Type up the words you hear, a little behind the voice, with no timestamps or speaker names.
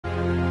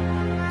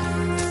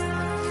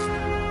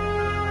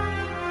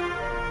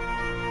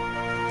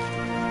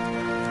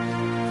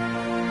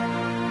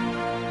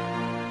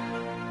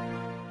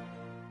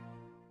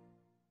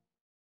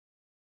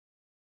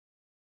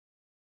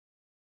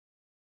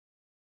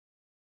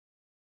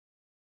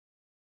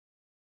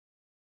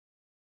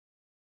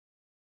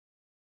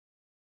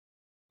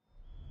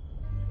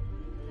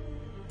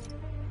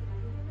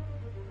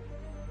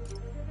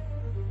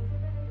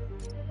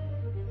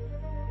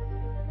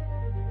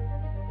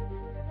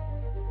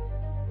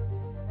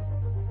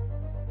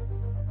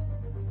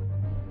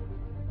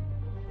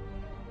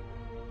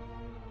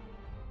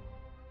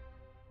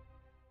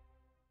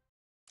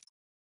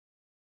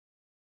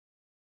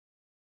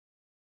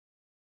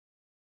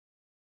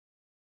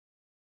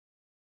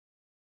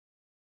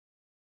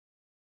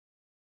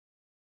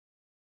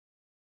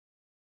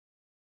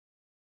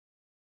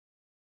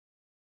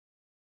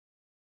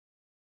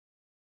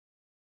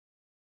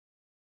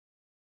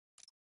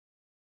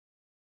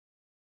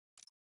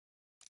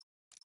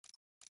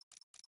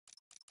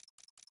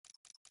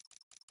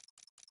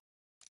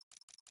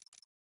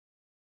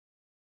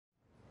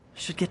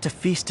Should get to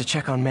Feast to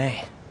check on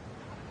May.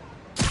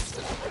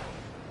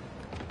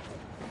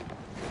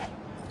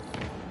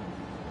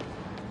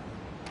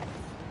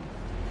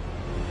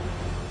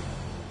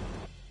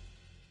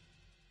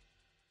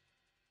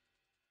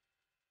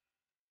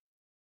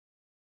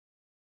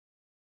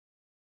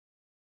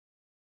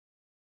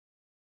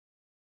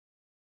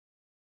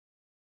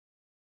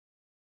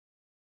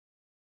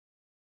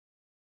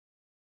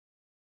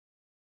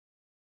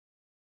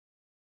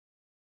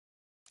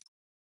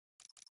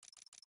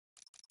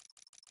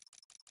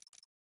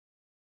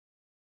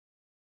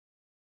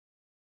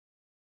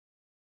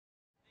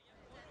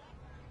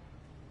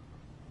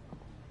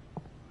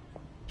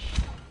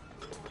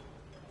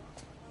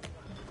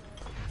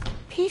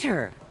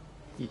 Peter!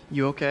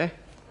 You okay?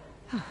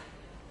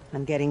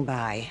 I'm getting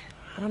by.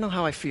 I don't know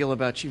how I feel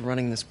about you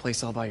running this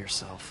place all by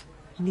yourself.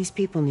 And these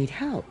people need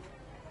help.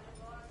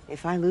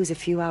 If I lose a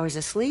few hours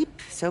of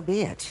sleep, so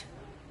be it.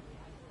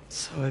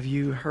 So have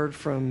you heard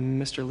from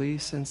Mr. Lee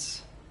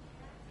since...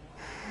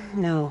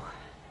 No.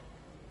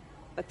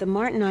 But the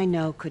Martin I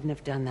know couldn't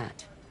have done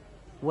that.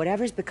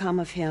 Whatever's become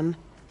of him,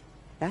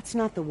 that's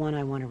not the one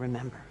I want to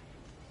remember.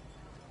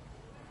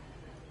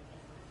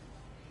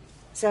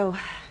 So,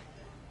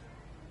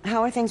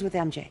 how are things with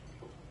MJ?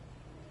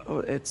 Oh,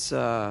 it's,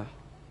 well,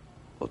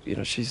 you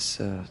know,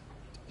 she's,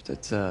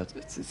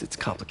 it's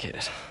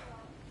complicated.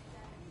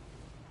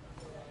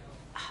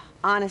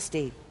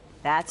 Honesty.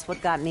 That's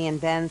what got me and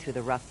Ben through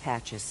the rough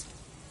patches.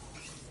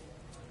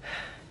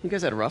 You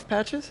guys had rough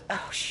patches?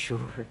 Oh,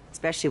 sure.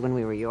 Especially when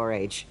we were your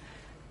age.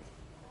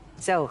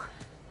 So,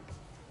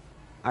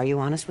 are you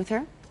honest with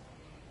her?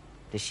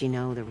 Does she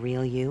know the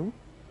real you?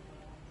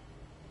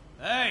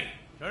 Hey,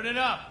 turn it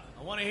up.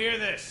 I want to hear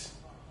this.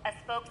 A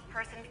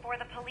spokesperson for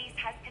the police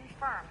has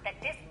confirmed that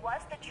this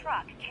was the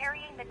truck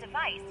carrying the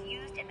device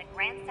used in the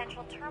Grand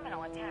Central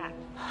Terminal attack.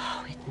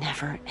 Oh, it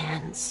never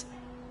ends.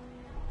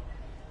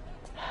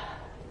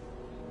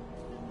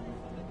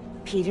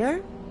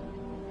 Peter?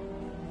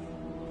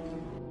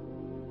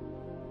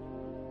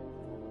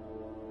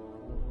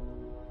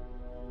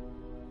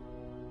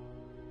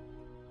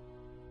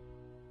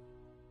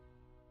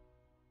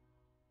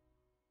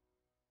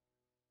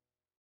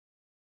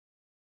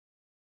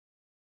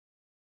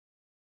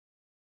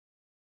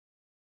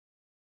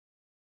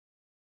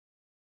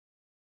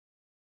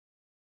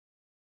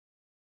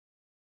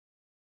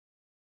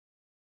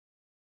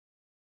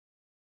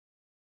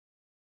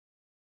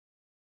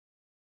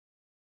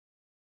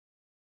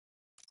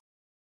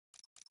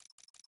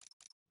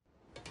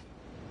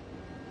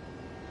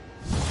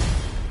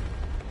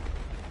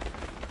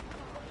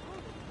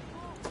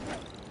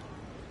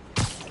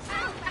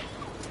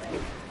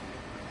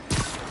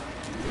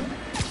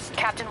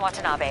 Captain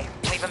Watanabe,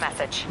 leave a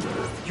message.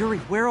 Yuri,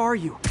 where are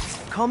you?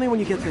 Call me when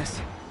you get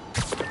this.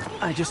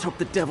 I just hope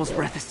the Devil's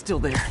Breath is still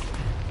there.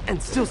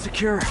 And still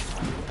secure.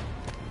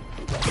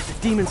 If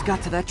the demons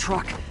got to that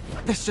truck,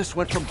 this just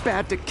went from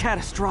bad to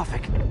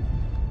catastrophic.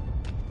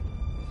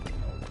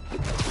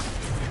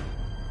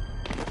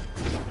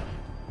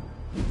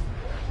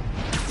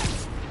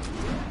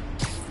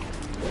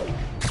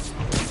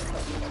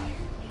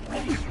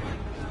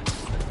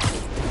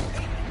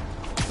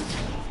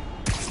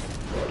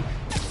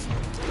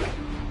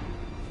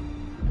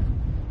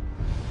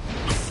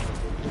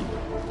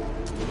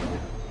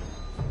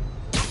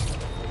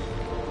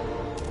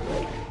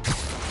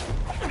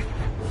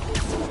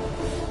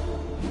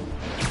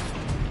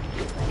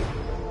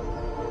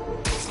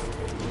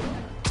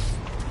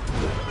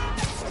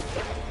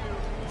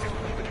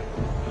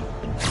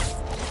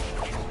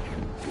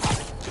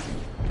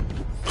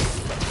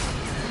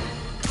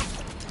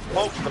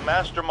 Folks, the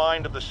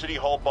mastermind of the City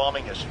Hall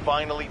bombing has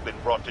finally been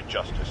brought to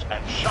justice,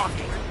 and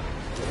shockingly,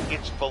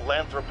 it's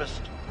philanthropist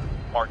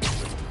Martin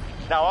Lee.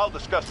 Now, I'll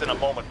discuss in a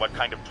moment what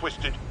kind of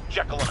twisted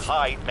Jekyll and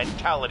Hyde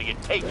mentality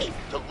it takes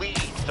to lead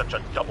such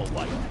a double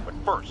life. But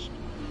first,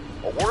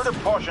 a word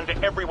of caution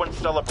to everyone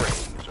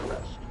celebrating his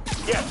arrest.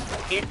 Yes,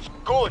 it's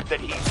good that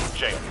he's in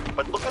jail,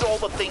 but look at all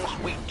the things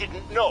we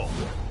didn't know.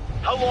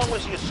 How long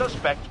was he a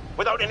suspect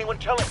without anyone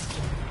telling us?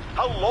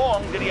 How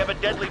long did he have a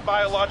deadly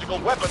biological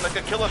weapon that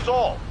could kill us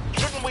all?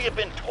 Shouldn't we have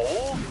been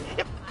told?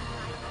 If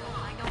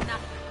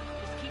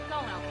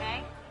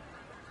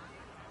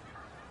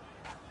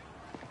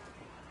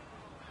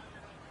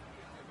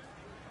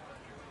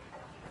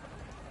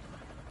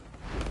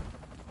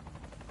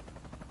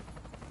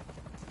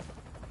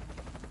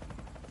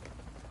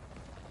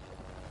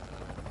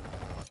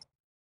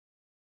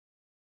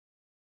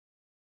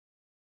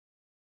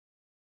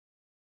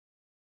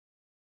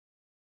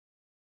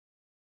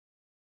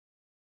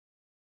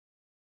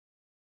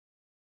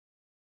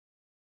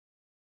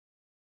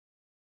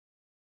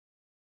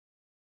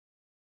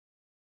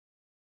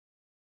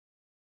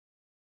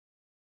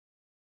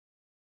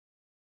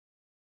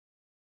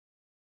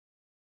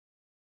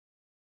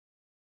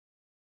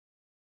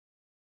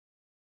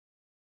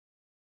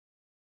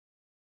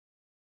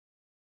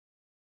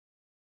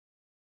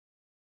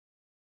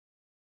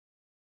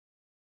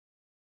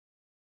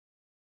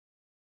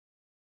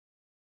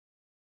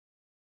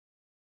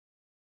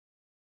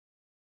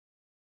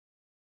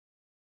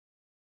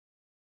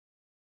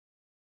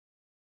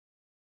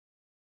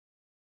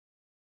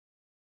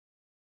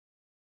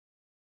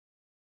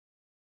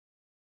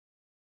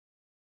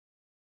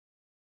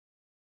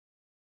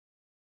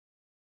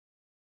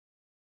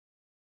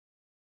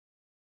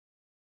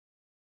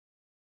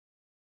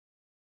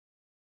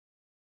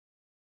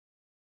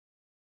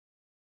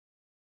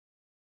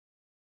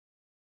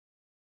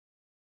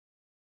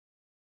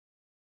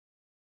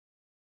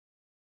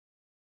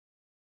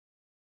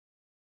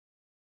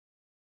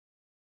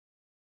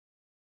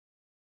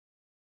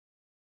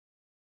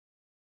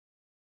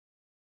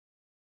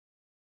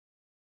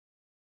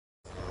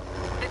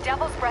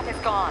Devil's Breath is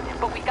gone,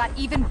 but we've got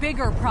even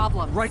bigger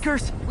problems.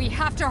 Rikers? We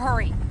have to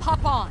hurry.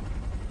 Hop on.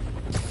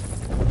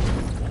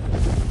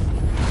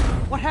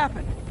 What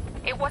happened?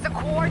 It was a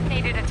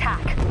coordinated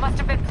attack. Must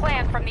have been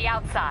planned from the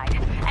outside.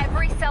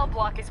 Every cell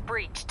block is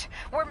breached.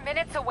 We're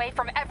minutes away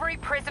from every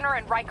prisoner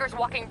and Rikers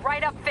walking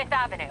right up 5th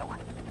Avenue.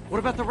 What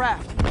about the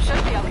raft?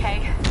 Should be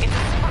okay. It's a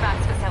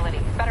Supermax facility.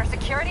 Better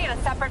security and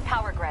a separate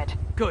power grid.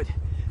 Good.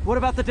 What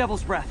about the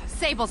Devil's Breath?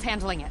 Sable's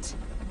handling it.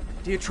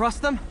 Do you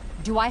trust them?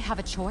 Do I have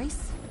a choice?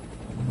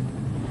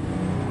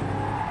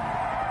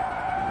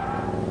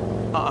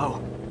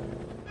 Uh-oh.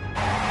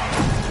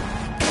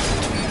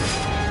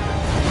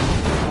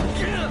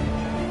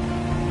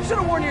 Should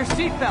have worn your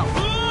seatbelt.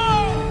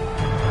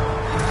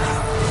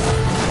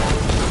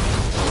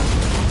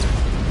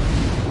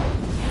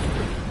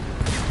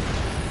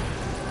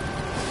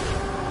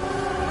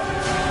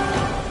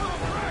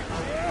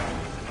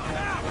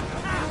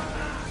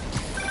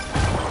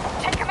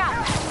 Take him out!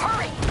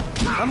 Hurry!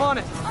 I'm on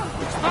it.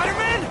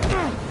 Spider-Man!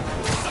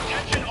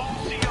 Attention all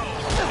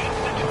COs.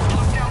 Instant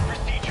lockdown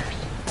procedures.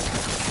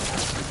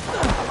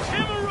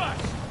 Give a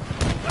rush.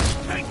 Let's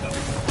take them.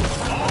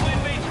 All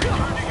inmates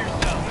return to your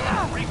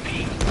cells.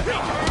 Repeat.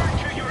 Return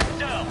to your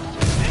cells.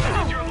 This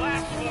is your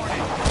last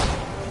warning.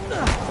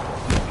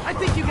 I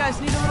think you guys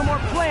need a little more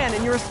plan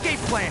in your escape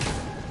plan.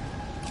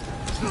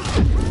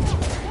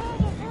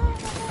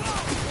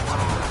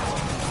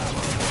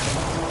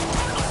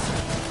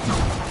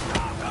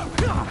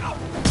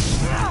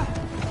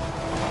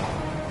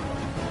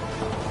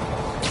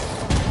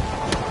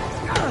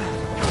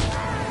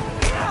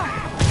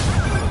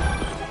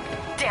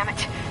 Damn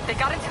it! They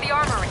got into the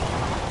armory.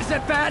 Is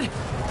that bad?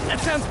 That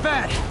sounds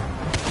bad. It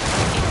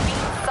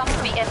means some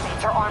of the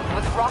inmates are armed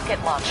with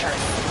rocket launchers.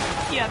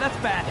 Yeah, that's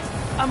bad.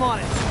 I'm on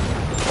it.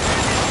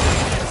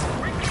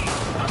 Repeat.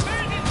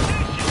 Abandoned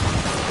station.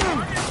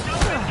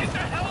 Get the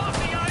hell off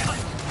the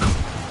island.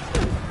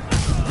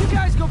 You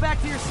guys go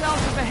back to your cells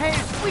and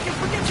behave. We can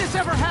forget this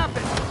ever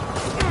happened.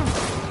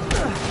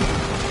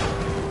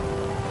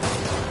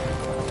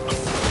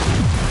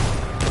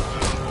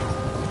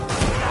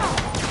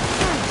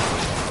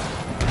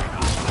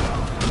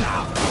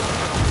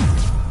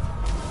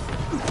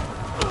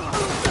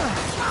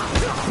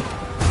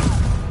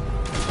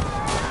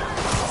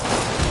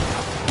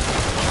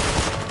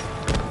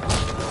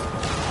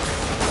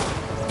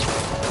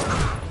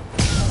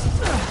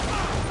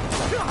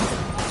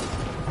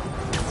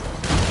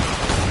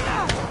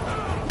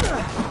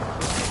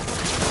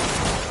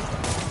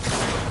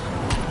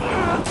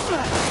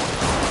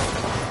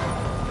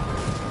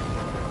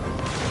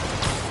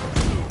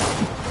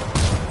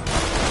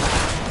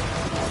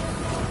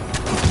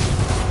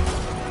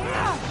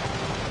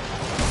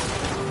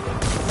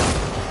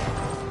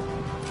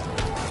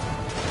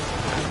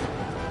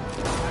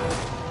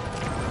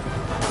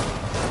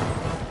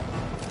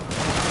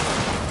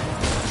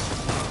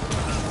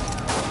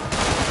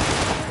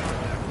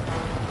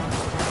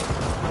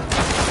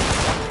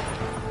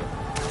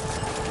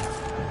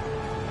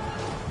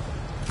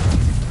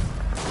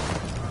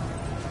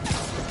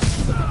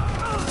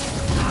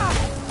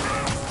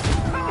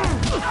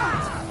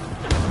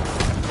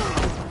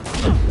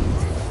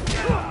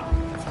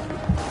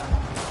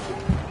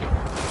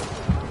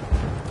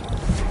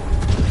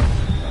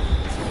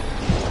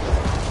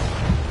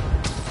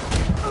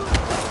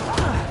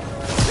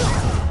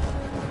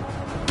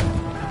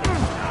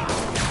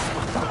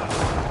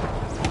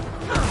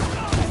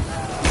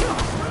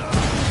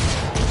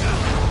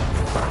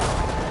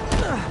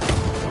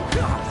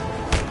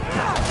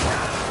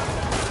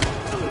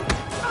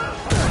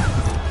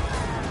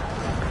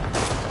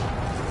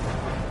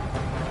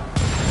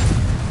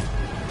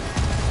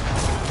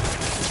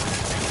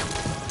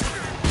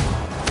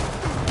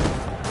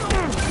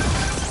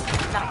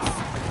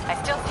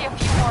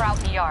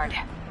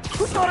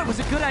 Who thought it was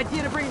a good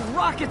idea to bring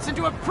rockets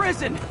into a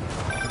prison?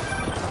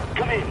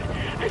 Come in.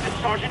 This is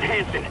Sergeant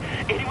Hansen.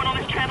 Anyone on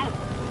this channel?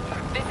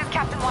 This is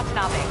Captain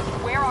Watanabe.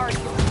 Where are you?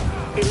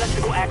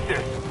 Electrical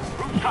access.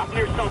 Rooftop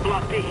near cell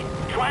block B.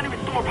 Trying to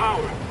restore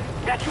power.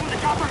 That you in the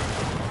chopper?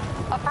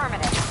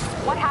 Affirmative.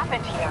 What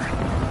happened here?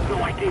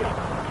 No idea.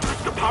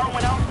 The power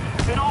went out,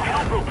 then all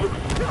hell broke loose.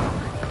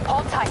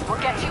 Hold tight. We'll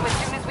get to you as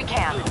soon as we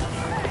can.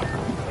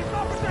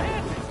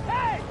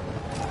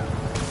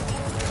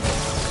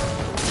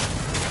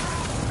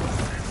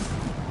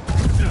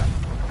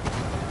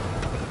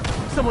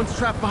 Someone's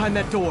trapped behind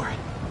that door.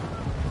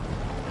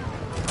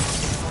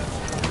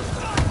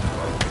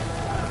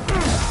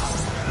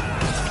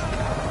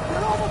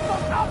 They're almost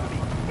on top of me!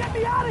 Get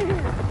me out of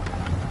here!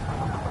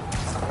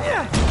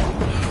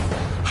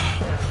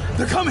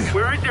 They're coming!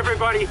 Where is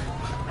everybody?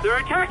 They're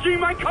attacking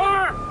my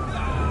car!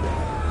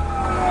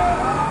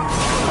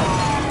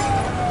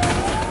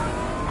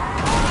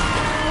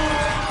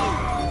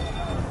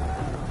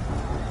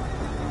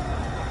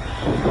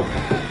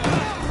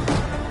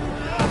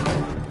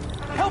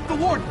 Help the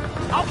warden!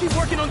 I'll keep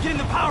working on getting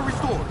the power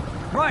restored!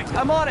 Right,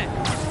 I'm on it!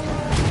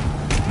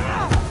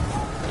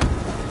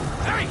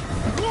 Hey!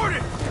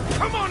 Warden!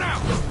 Come on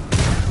out!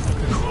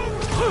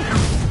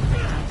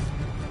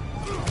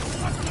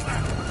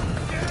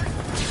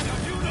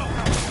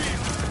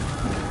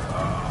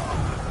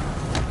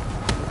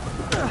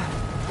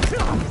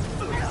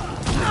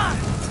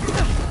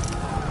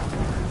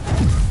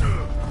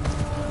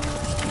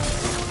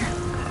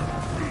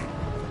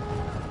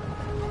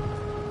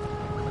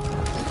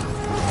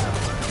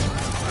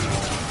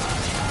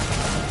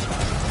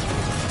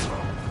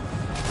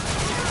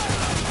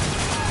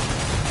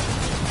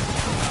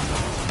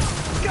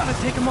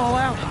 take them all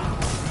out.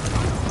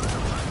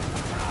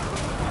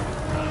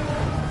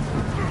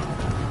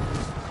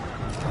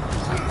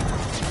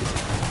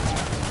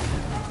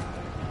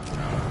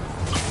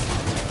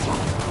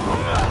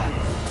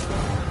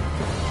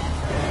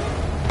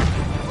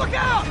 Look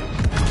out!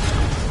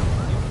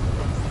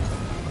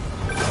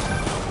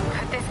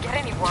 Could this get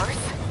any worse?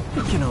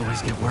 It can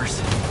always get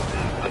worse.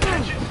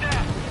 Attention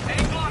staff!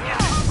 A block is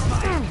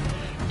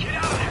compromised. Get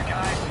out of there,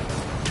 guys.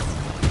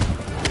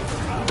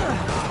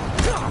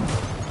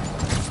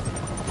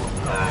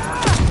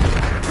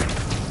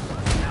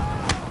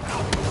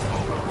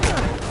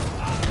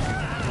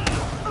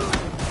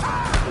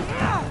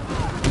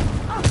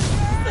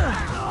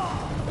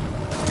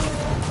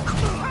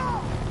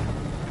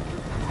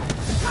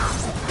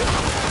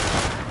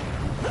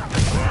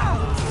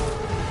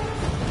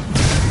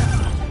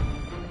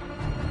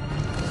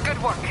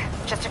 Good work.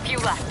 Just a few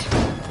left.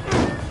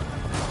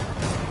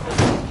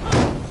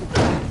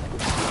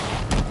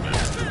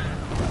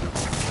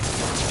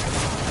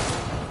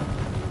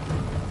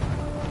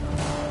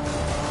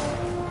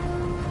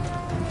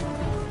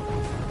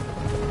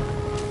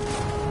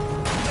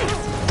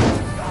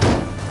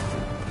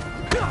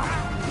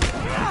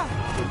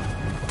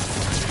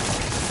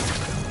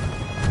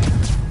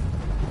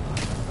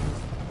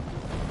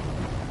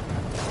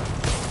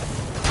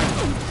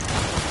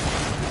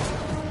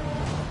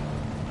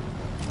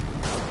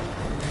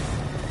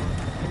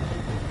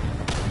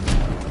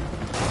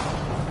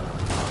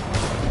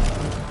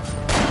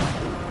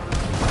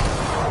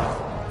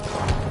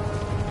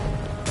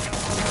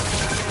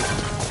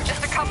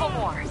 Just a couple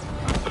more.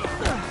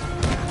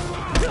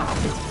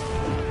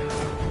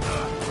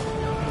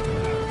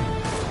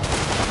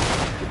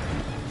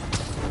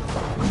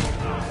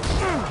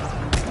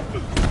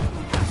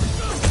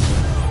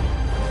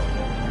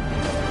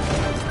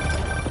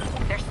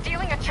 They're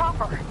stealing a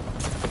chopper.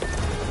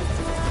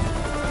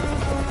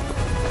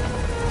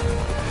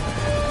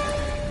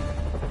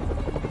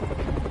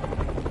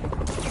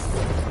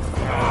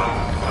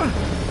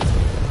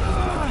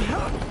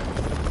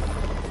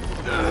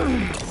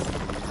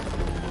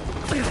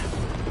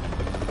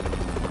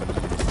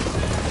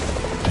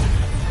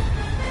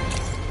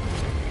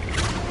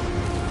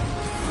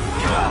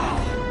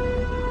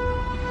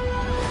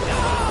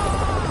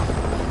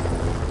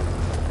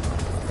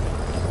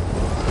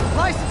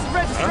 License and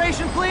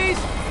registration, please!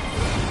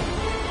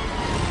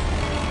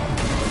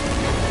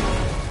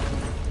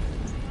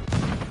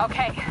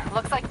 Okay,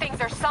 looks like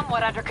things are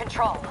somewhat under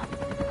control.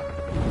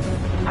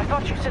 I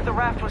thought you said the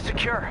raft was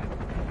secure.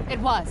 It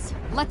was.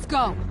 Let's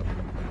go.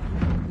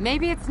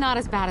 Maybe it's not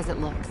as bad as it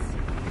looks.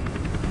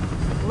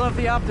 Love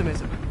the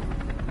optimism.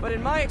 But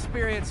in my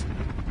experience,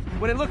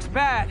 when it looks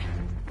bad,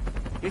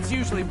 it's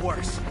usually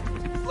worse.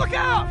 Look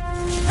out!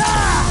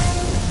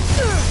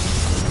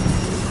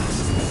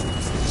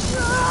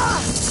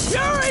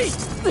 Yuri!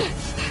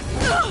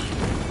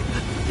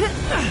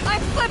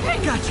 I'm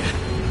slipping! Gotcha.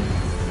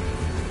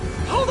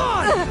 Hold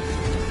on!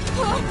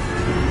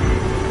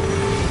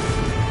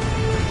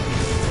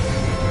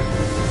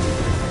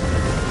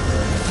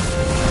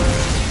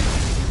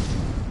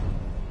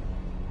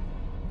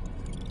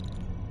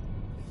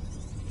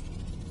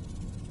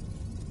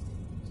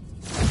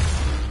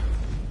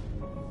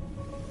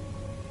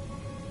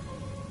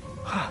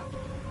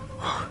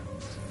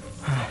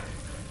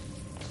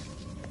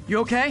 You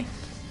okay?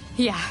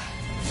 Yeah.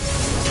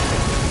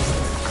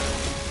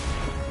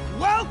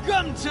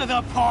 Welcome to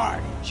the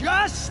party!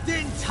 Just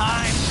in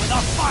time for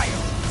the fire!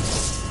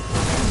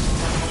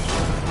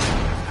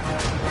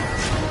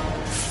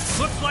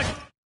 Looks like...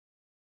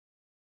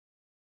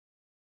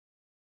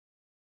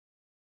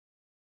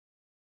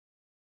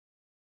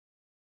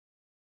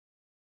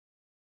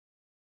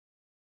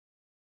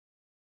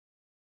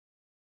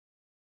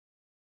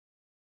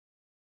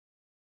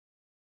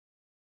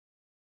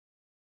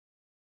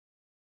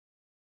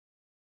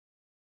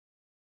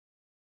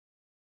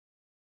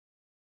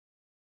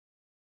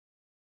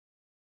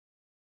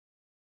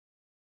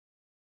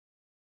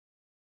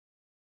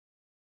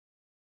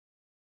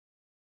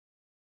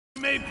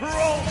 made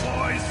parole,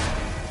 boys!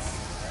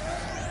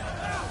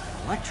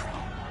 Electro?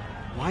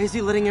 Why is he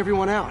letting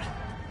everyone out?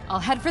 I'll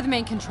head for the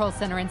main control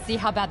center and see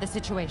how bad the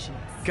situation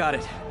is. Got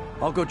it.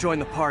 I'll go join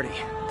the party.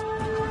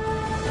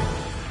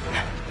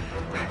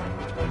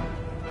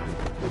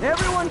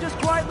 Everyone just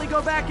quietly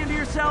go back into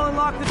your cell and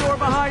lock the door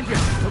behind you,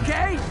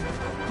 okay?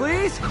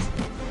 Please?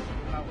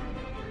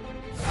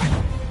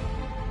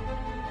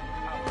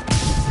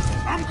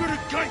 I'm gonna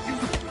gut you,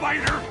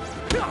 spider!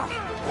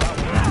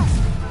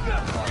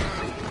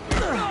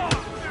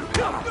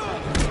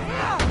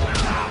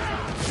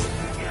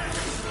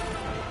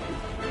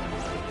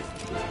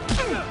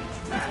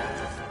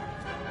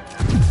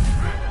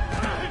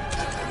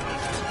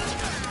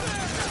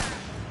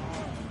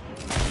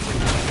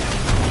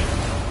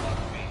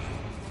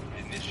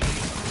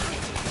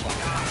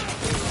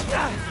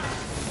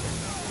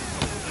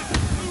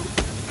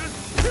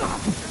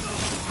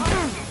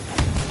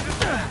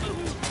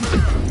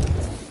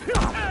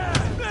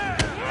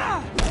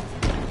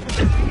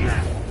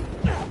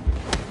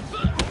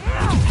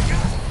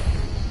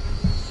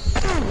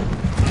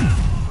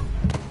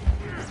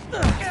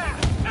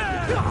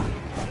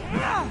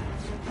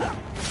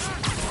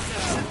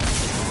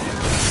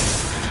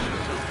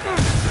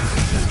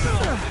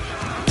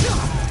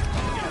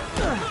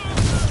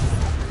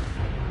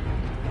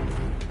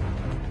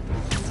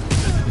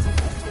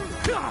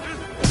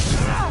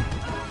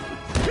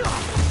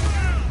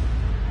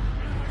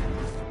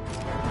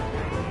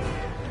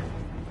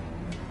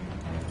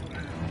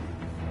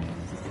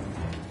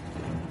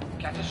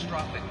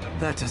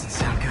 That doesn't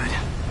sound good.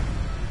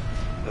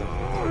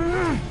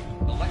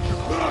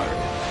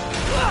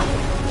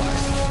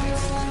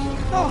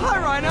 Oh, hi,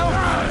 Rhino!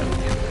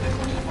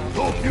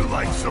 Hope you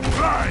like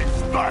surprise,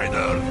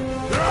 Spider!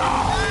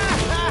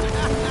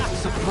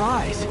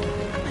 Surprise?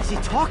 What's he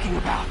talking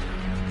about?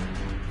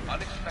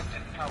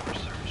 Unexpected power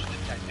surge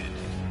detected.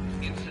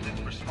 Incident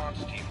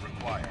response team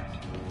required.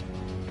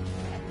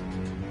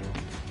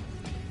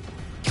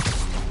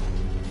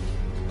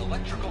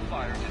 Electrical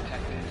fire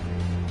detected.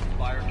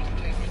 Fire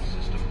containment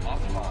system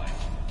offline.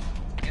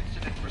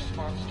 Incident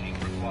response team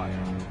required.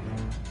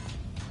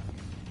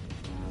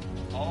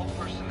 All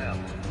personnel,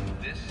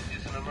 this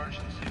is an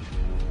emergency.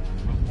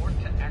 Report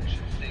to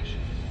action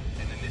stations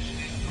and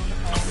initiate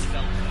protocol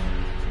Delta.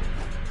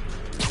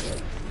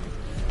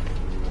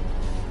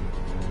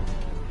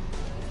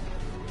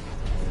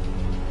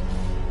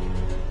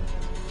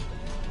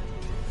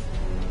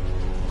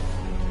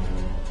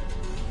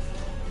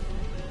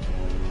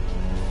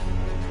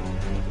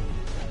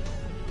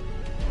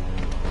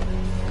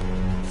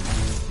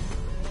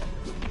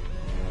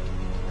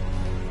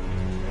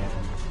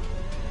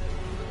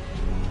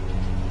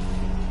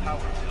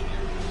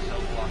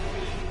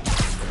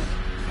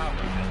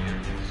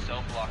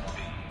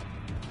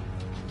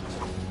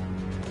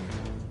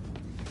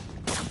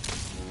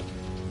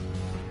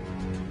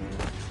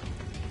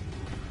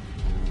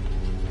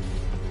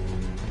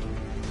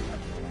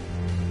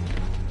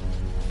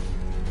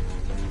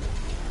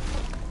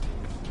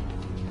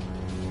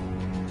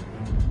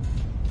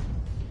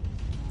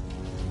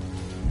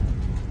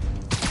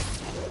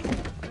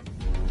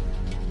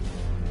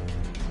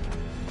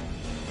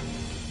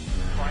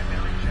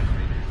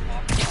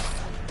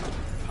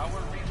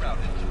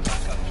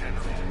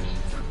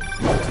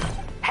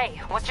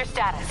 What's your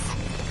status?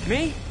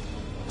 Me?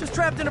 Just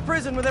trapped in a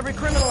prison with every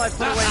criminal I've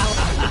put away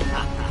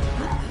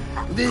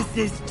home. This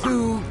is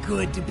too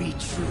good to be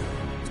true.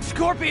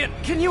 Scorpion,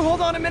 can you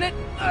hold on a minute?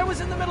 I was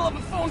in the middle of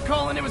a phone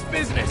call and it was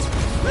business.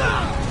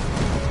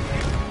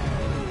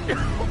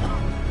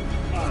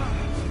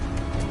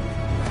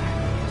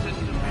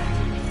 System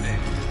failed.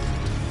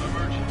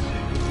 Emergency.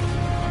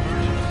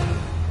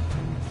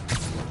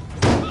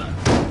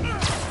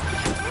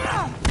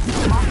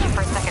 Lost you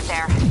for a second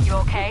there. You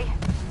okay?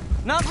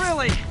 Not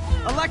really.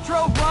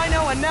 Electro,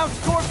 Rhino, and now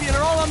Scorpion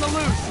are all on the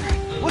loose.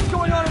 What's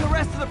going on in the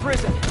rest of the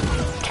prison?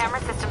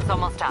 Camera system's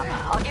almost up.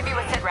 I'll give you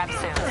a sit rep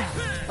soon.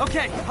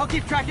 Okay, I'll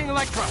keep tracking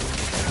Electro.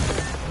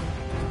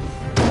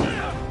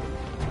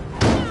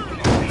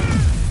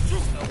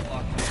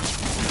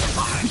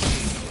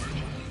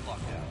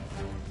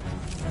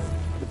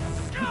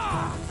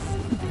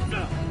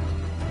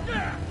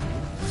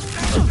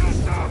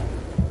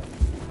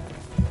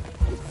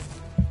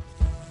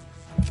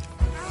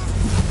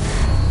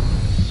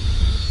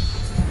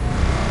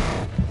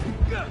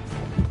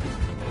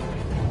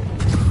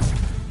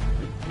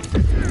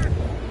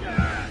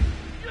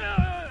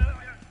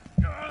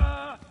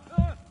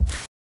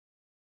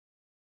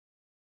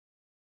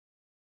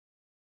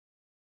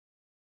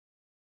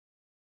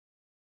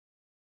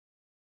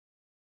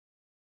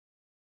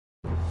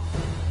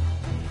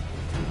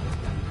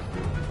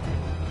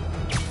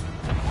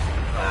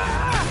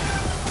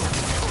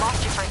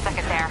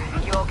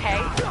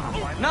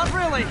 Not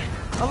really.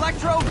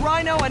 Electro,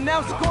 Rhino, and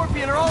now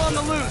Scorpion are all on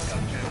the loose.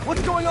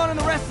 What's going on in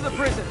the rest of the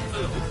prison?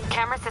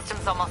 Camera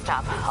system's almost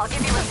up. I'll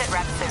give you a sit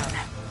rep soon.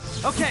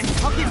 Okay,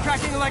 I'll keep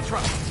tracking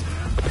Electro.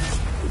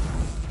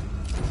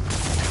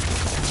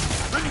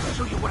 Let me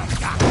show you what I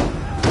got.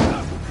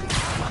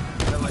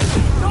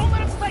 Don't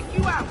let him spike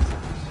you out.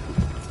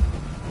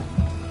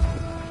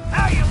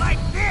 How you like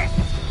this?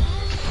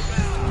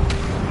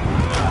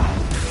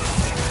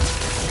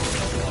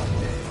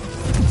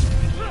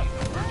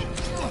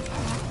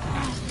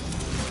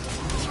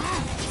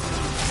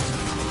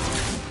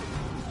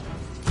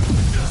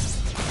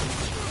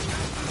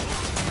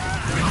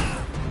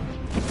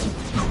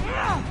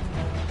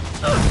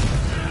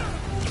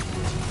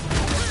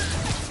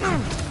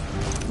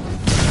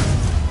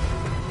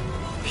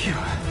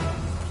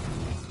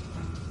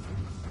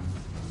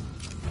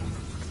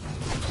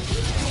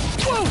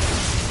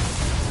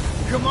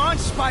 Come on,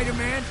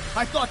 Spider-Man!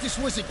 I thought this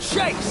was a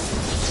chase!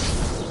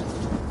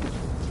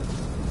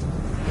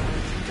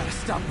 Gotta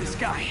stop this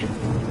guy. You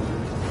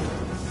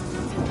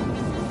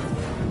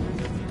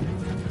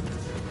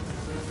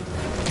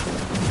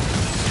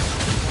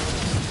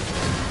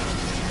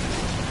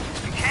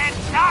can't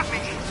stop me!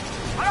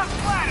 But I'm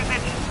flattered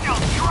that you still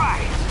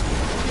try!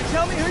 You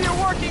tell me who you're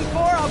working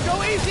for, I'll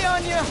go easy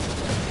on you!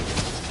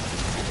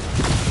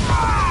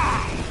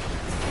 Ah!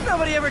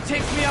 Nobody ever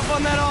takes me up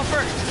on that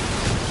offer!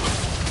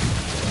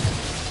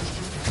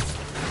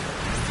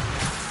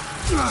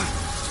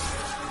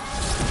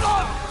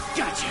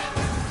 Gotcha!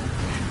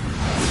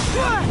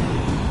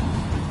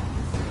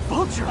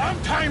 Vulture! Long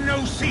time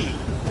no see!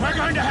 We're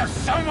going to have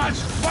so much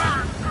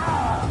fun!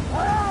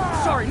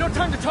 Sorry, no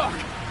time to talk!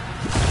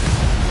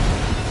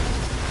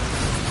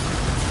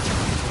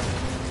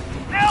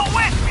 Still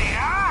with me,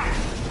 huh?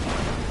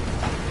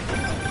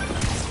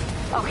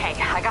 Okay,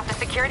 I got the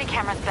security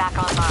cameras back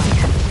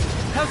online.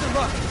 How's it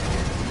look?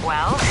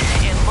 Well,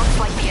 it looks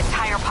like the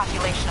entire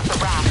population of the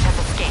raft has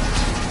escaped,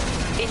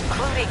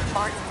 including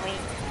Martin Lee.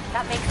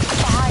 That makes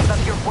 5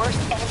 of your worst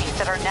enemies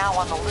that are now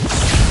on the loose.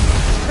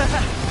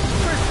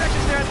 For a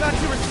second there, I thought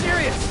you were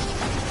serious.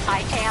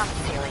 I am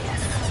serious.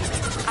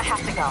 I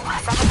have to go.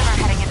 Some of them are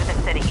heading into the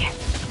city.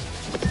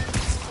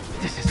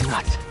 This is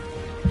nuts.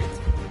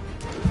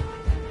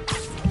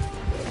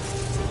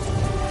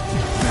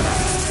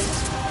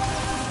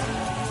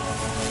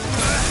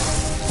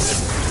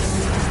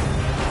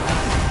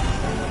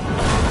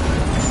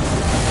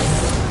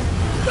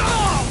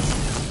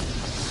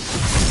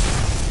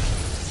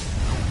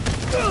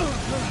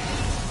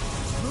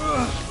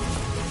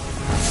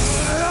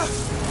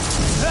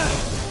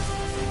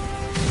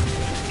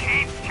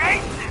 Keep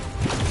chasing!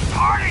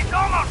 Party's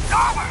almost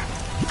over!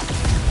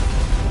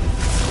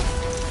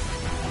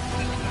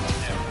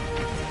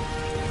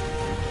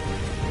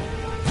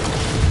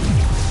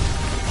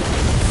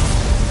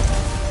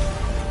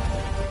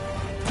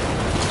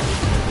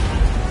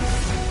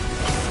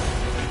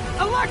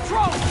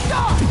 Electro!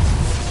 Stop!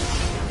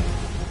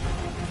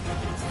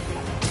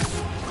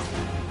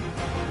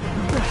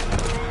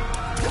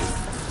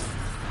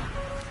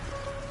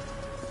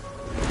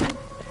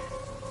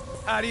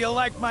 How do you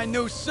like my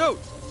new suit?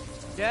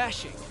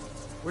 Dashing.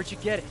 Where'd you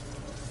get it?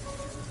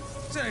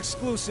 It's an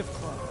exclusive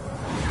club.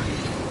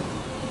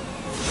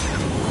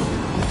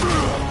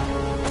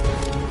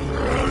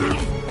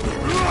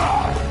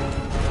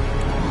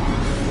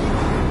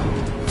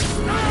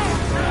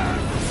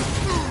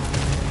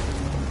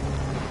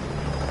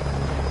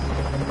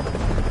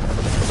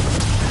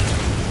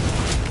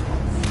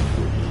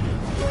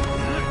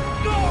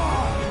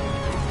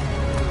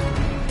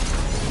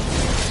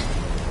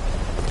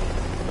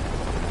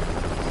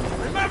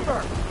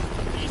 Remember,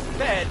 he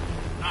said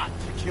not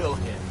to kill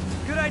him.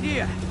 Good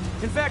idea.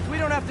 In fact, we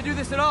don't have to do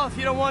this at all if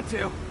you don't want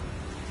to.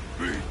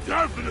 We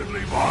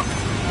definitely want it.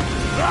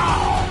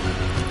 Now!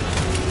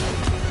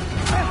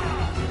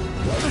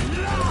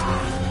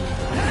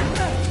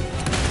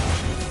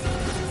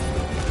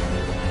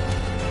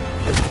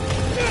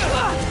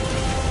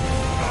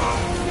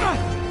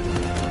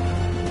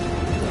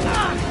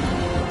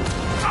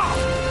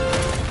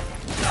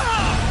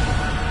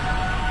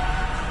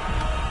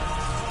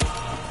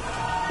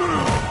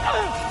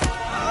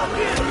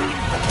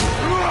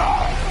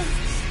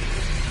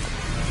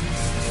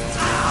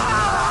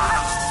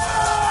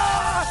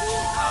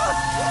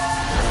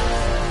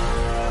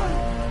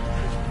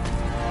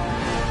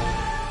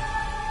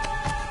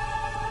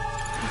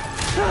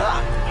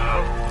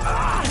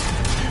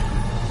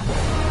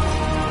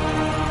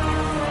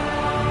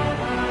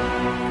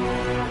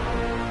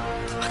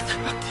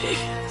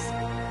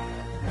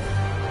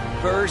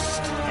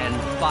 First and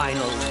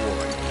final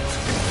warning.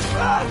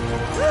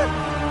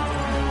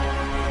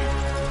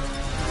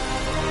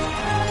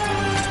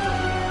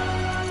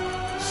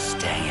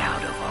 Stay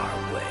out of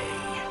our way.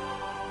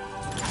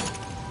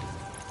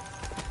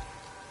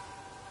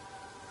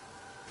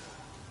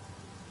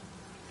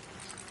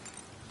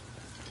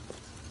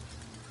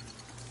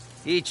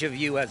 Each of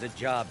you has a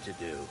job to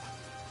do.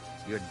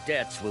 Your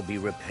debts will be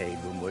repaid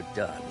when we're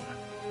done.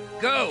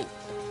 Go!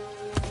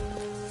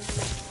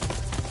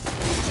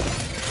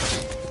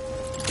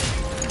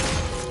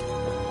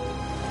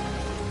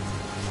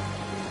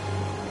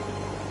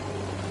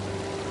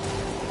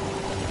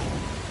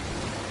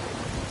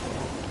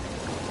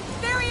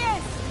 There he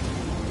is!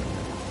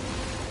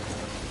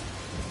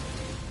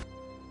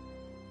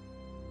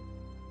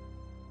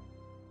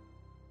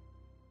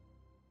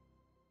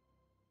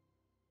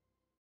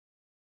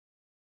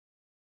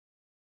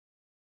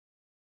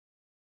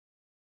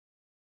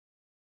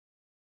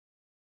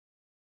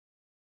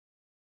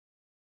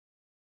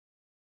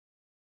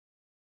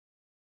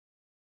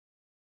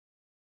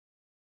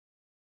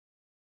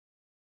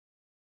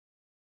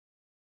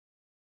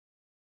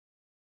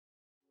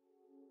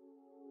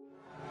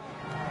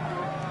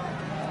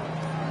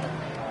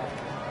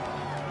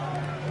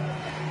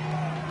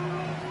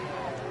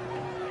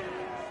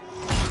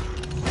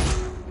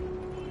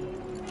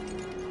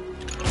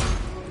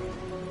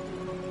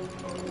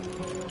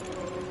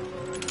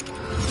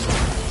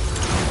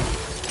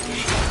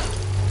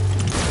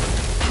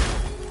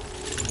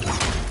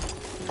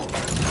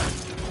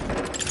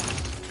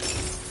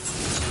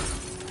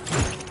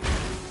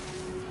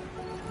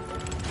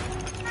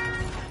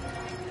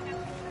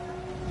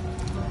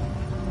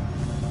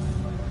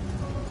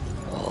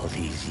 All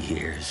these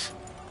years.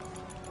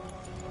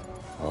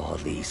 All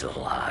these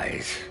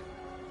lies.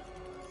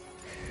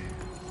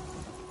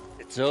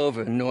 It's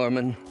over,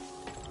 Norman.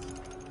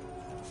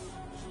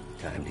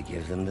 Time to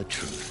give them the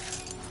truth.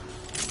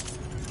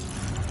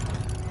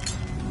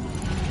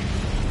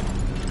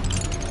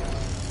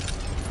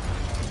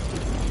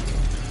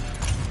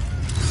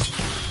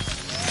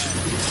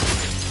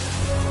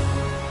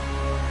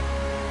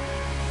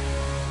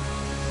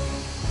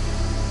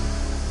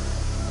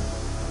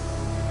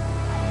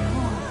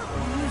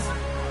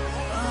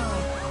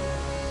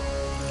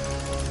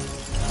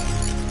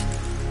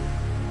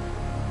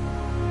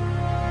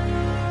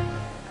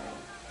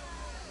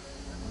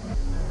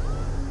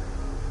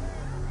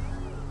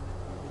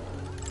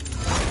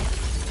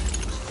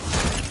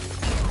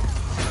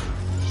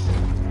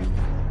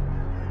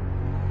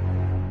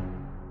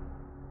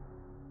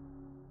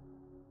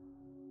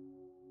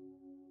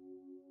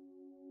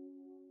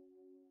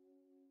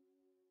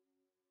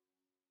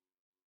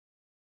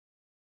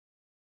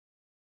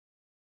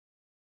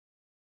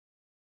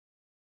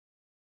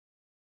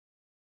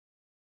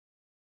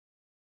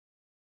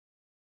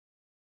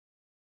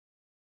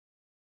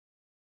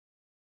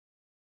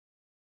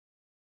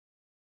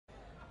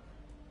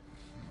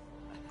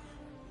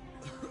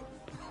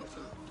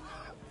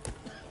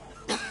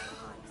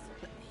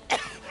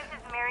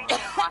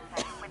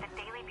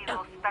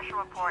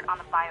 report on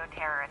the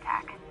bioterror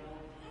attack.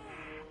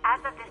 As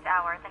of this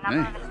hour, the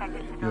number of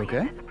affected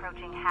civilians is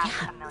approaching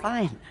half a million.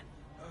 Fine.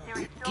 There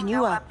is still Can no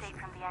you, update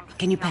from the NDC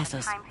can you on pass the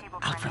those timetable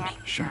out for for me?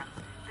 Sure.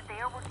 But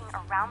they are working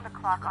around the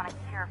clock on a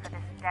cure for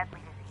this deadly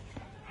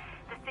disease.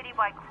 The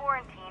citywide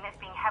quarantine is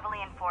being heavily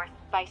enforced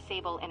by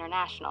Sable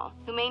International,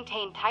 who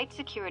maintain tight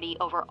security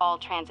over all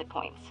transit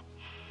points.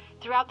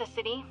 Throughout the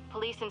city,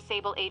 police and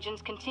Sable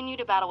agents continue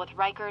to battle with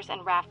Rikers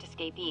and Raft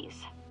escapees.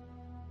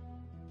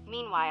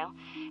 Meanwhile,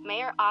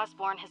 Mayor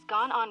Osborn has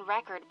gone on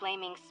record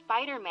blaming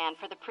Spider-Man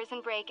for the prison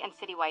break and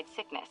citywide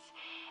sickness,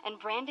 and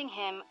branding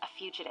him a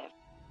fugitive.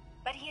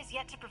 But he has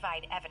yet to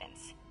provide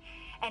evidence.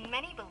 And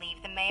many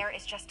believe the mayor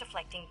is just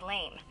deflecting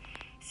blame,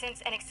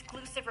 since an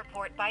exclusive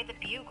report by the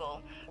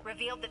Bugle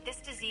revealed that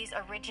this disease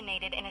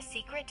originated in a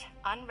secret,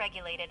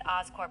 unregulated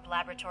Oscorp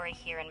laboratory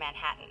here in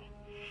Manhattan.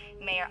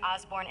 Mayor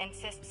Osborn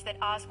insists that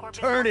Oscorp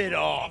is working with the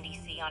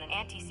NDC on an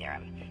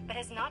anti-serum, but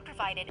has not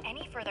provided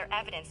any further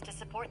evidence to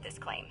support this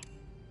claim.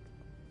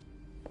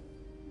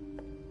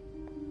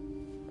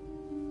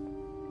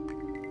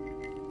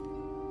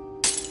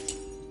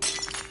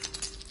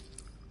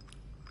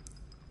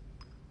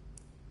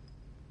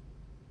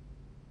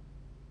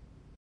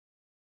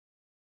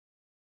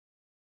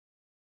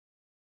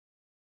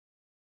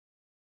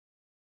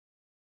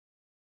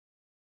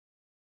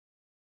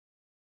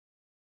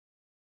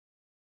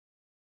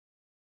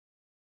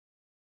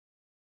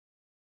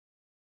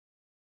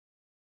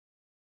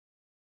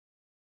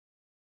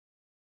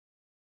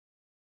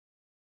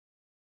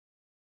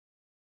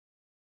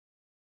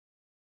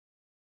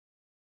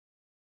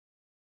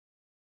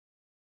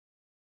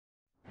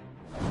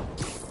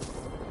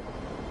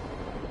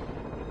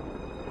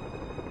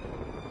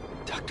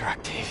 Dr.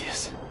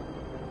 Octavius.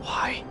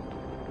 Why?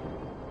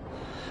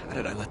 How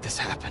did I let this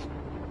happen?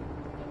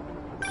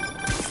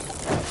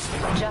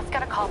 Just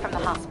got a call from the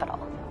hospital.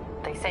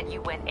 They said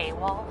you went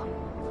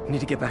AWOL. Need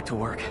to get back to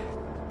work.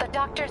 The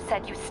doctor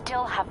said you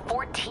still have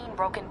 14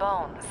 broken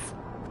bones.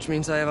 Which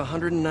means I have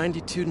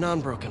 192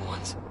 non-broken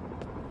ones.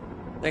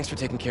 Thanks for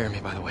taking care of me,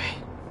 by the way.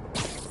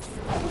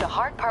 The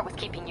hard part was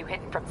keeping you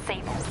hidden from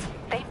Sables.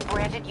 They've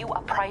branded you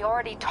a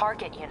priority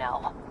target, you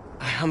know.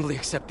 I humbly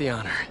accept the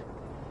honor.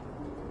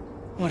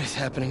 What is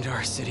happening to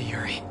our city,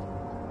 Yuri?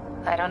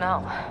 I don't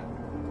know.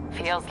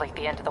 Feels like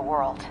the end of the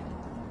world.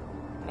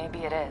 Maybe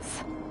it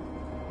is.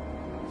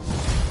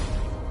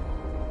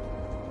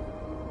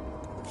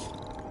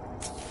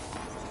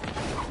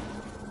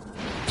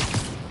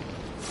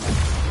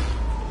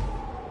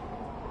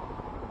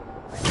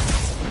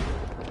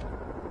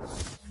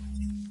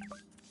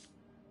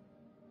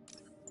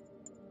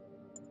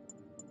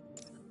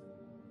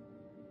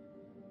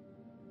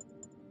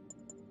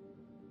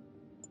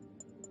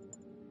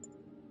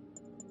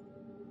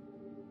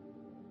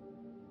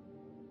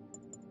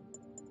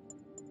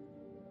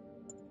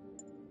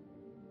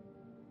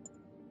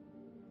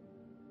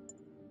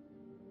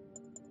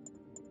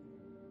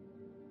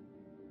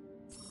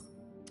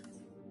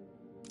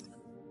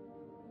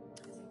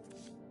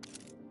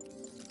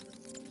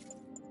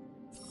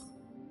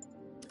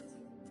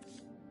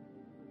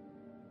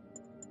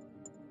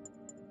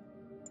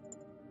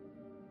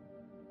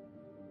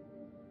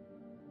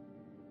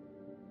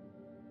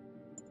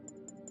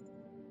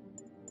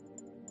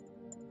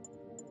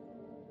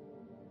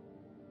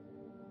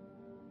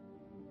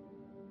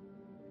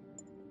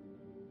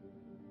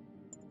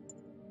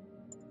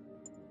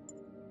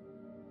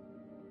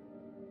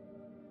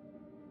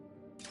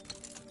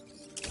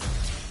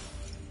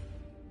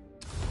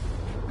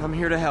 I'm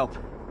here to help.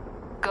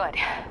 Good.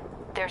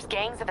 There's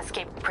gangs of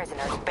escaped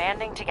prisoners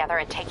banding together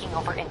and taking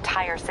over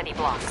entire city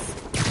blocks.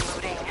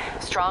 Looting,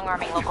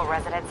 strong-arming local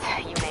residents,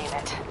 you name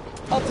it.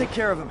 I'll take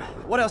care of him.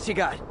 What else you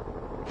got?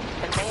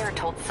 The mayor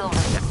told Silver...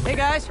 Hey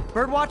guys,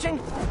 bird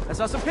watching? I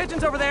saw some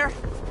pigeons over there.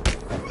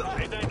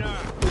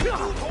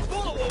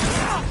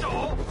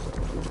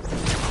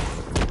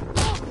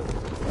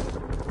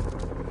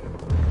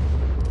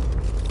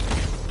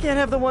 Can't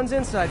have the ones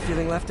inside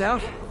feeling left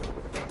out.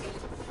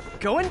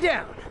 Going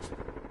down.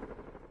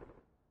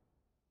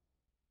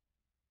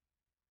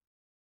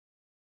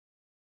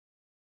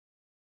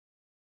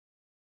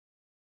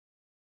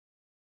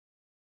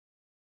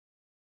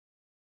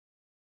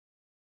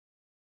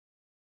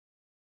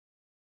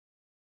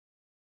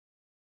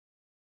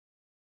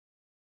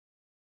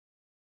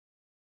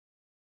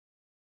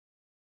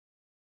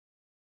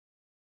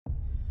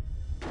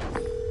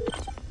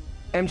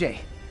 MJ,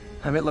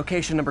 I'm at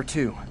location number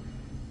 2.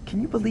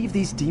 Can you believe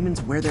these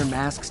demons wear their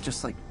masks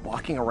just like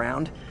walking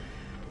around?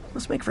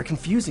 Must make for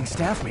confusing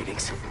staff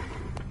meetings.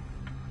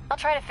 I'll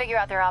try to figure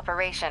out their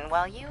operation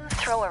while you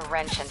throw a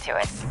wrench into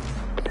it.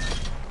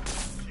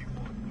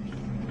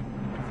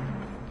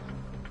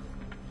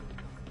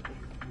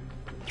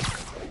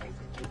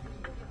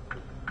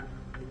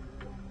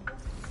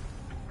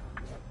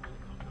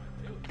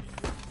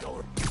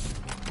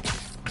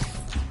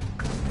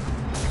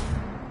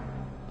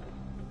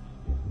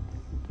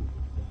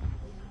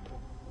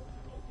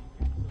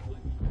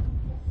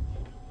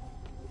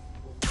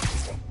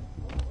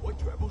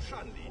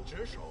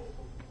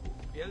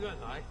 别乱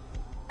来，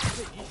被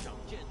你想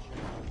见识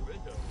主人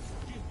的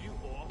禁渔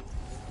火。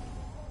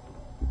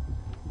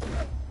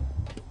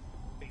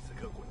贝斯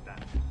克滚蛋！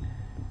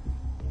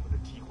我们的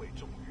机会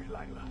终于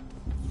来了。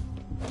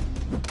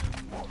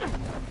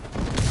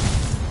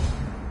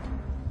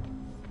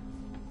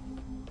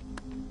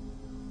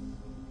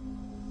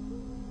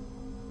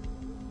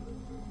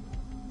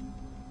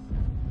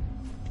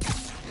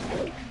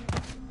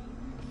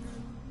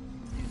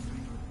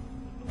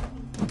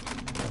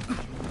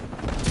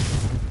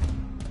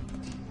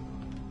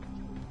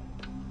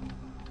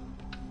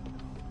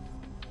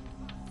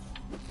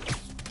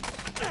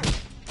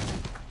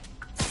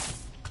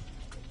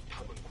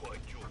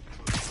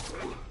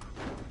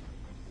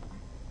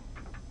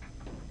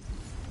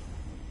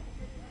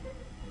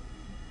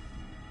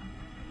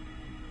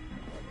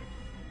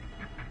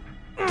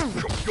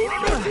有人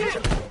入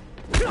侵！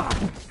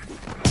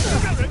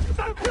让人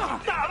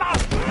大浪！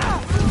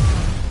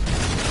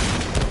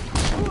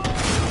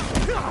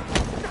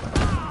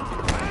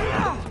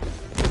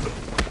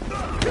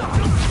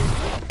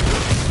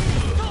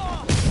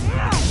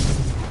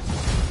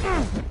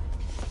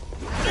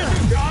队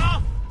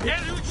长，别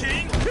留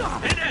情，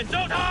别点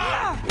着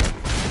他！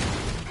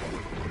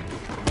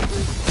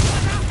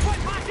快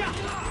趴下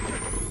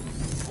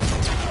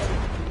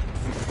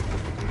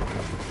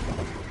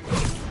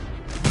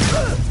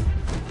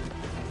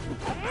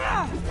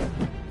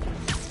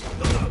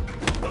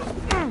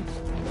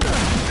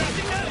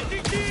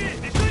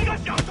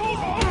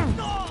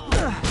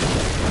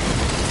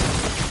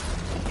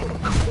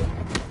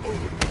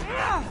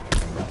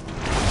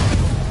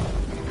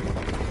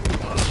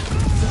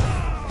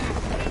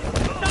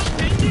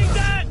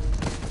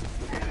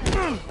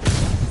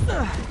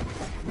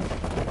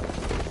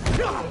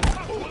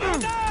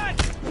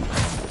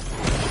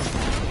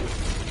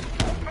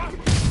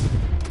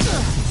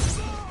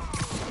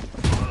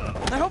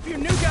！I hope your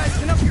new guys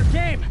can up your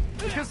game,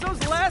 because those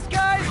last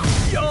guys,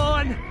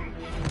 yawn.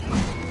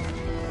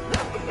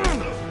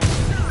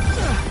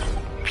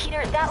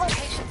 Peter, that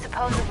location's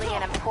supposedly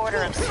an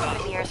importer of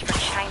souvenirs for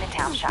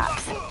Chinatown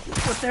shops.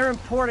 What they're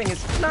importing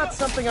is not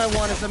something I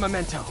want as a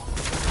memento.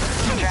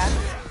 Drugs?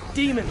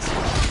 Demons.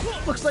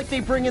 Looks like they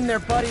bring in their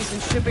buddies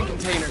in shipping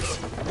containers.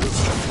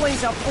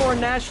 Explains how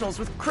foreign nationals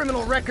with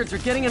criminal records are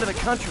getting into the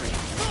country.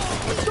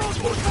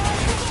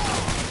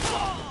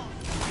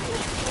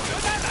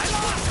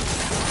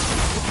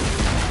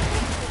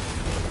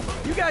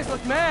 You guys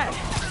look mad.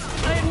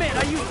 I admit,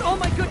 I used all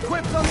my good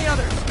quips on the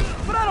others,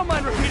 but I don't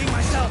mind repeating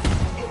myself.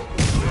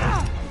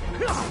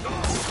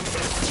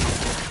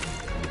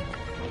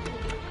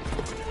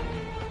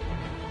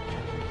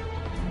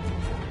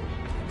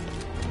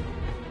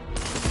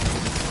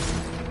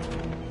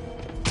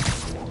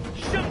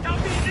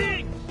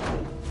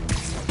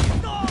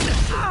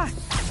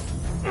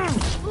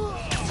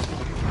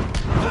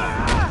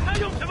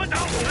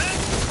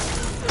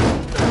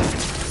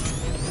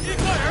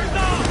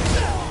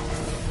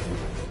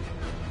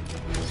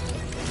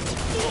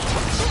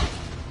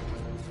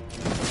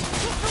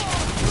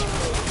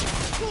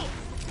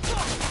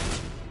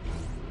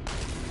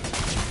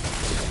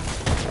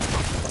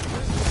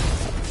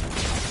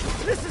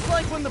 This is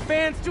like when the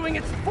band's doing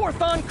its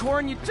 4th encore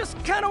and you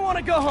just kind of want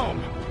to go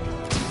home.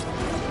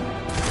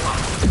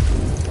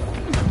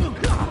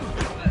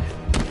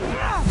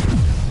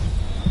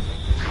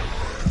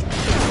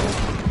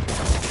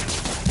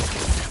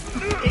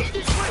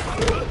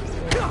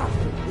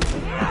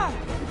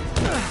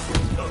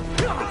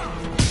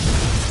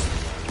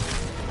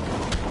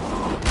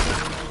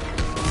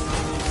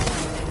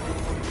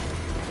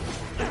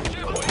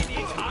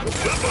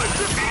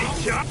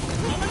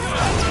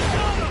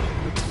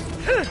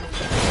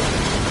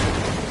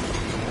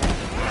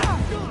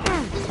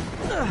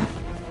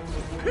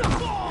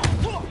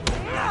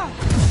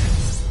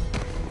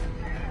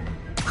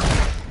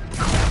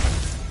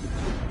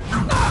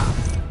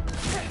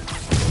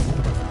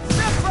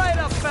 Step right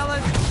up,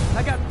 fellas.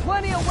 I got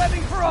plenty of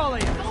webbing for all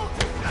of you.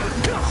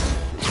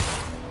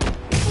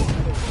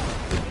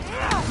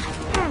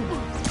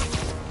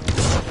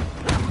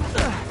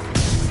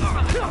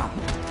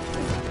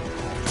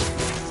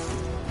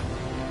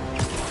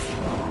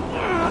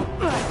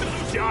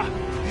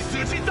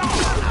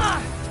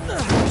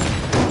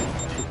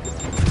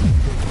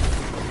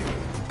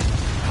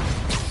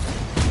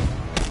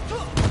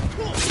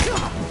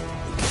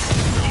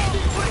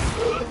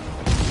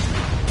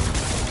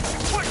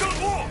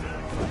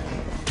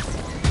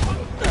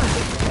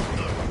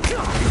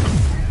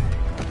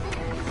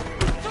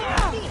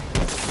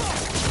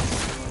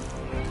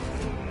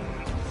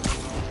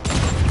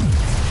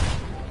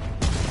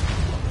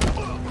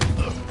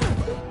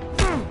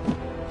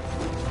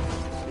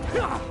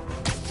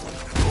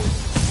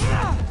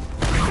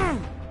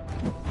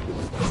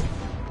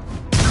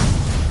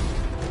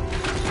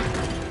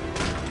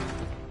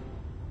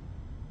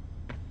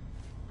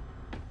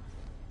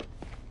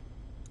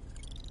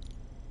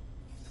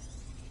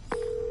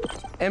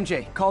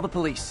 MJ, call the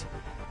police.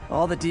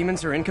 All the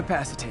demons are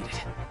incapacitated.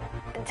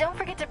 Don't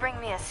forget to bring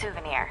me a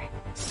souvenir.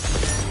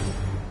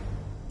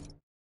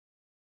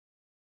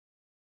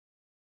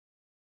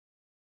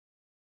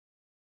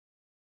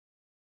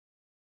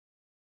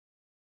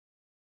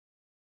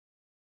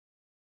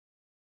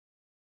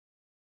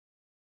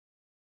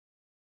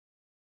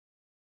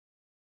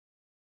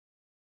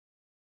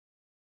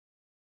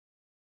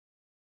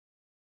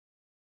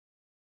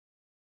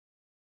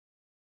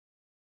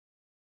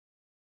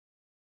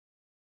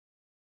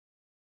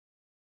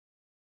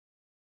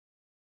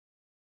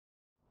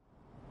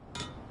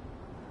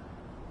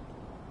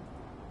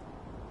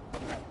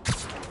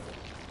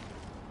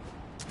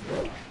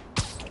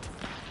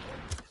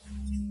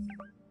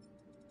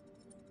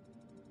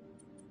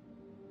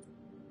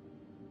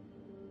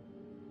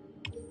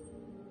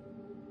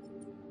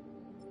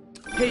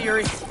 Okay,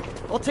 Yuri.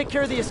 I'll take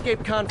care of the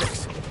escaped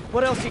convicts.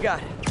 What else you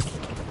got?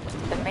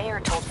 The mayor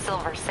told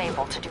Silver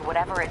Sable to do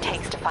whatever it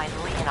takes to find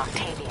Lee and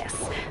Octavius.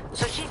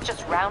 So she's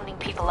just rounding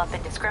people up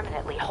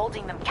indiscriminately,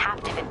 holding them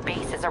captive in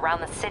bases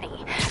around the city.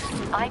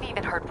 I've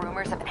even heard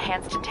rumors of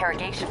enhanced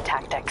interrogation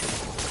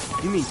tactics.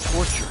 You mean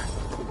torture?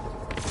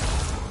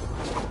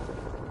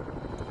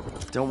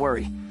 Don't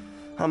worry.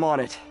 I'm on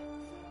it.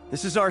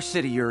 This is our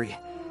city, Yuri.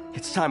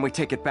 It's time we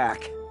take it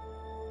back.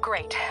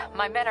 Great.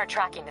 My men are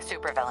tracking the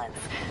supervillains.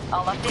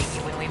 I'll update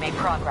you when we make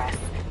progress.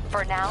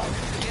 For now,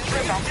 do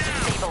your best to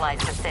stabilize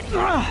the city.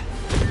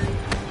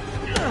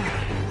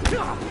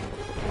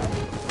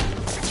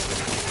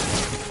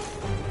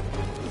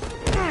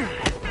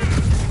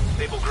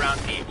 Stable ground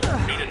team.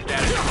 Meet us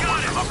status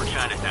report from Upper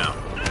Chinatown.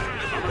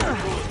 Upper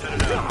Patrol is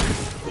headed out.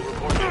 We'll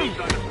report any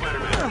sign of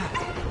Spider-Man.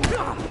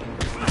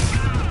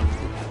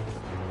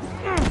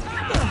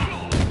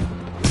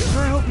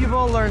 I hope you've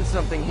all learned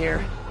something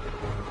here,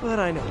 but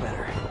I know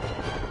better.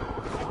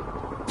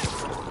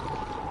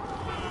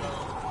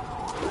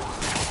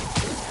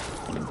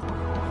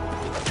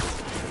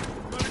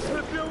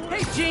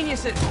 Hey,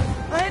 geniuses!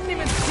 I hadn't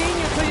even seen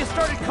you until you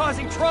started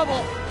causing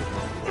trouble!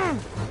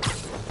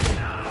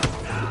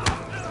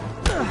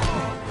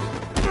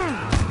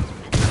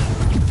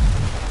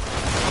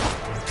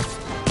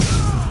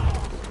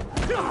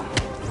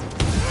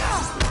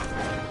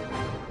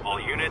 All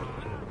units,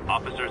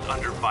 officers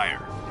under fire.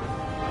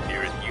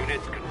 Nearest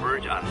units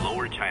converge on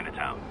Lower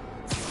Chinatown.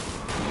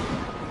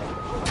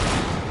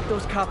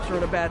 Those cops are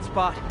in a bad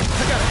spot.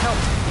 I gotta help.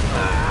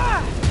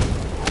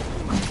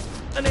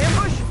 An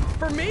ambush?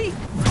 For me?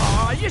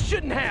 Aw, you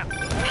shouldn't have.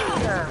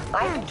 Peter,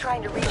 I've been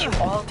trying to reach you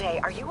all day.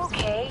 Are you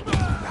okay?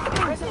 The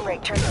prison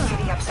break turned the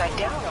city upside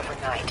down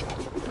overnight.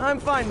 I'm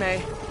fine, May.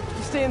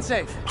 You staying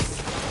safe.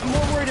 I'm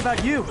more worried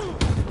about you.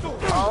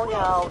 Oh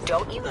no,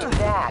 don't you do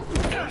that.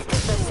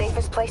 This is the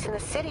safest place in the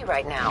city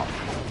right now.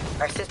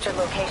 Our sister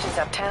locations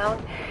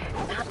uptown,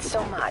 not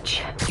so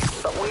much.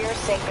 But we're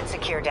safe and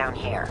secure down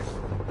here.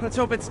 Let's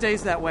hope it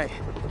stays that way.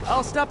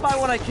 I'll stop by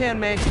when I can,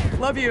 May.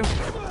 Love you.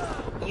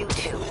 You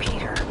too,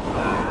 Peter.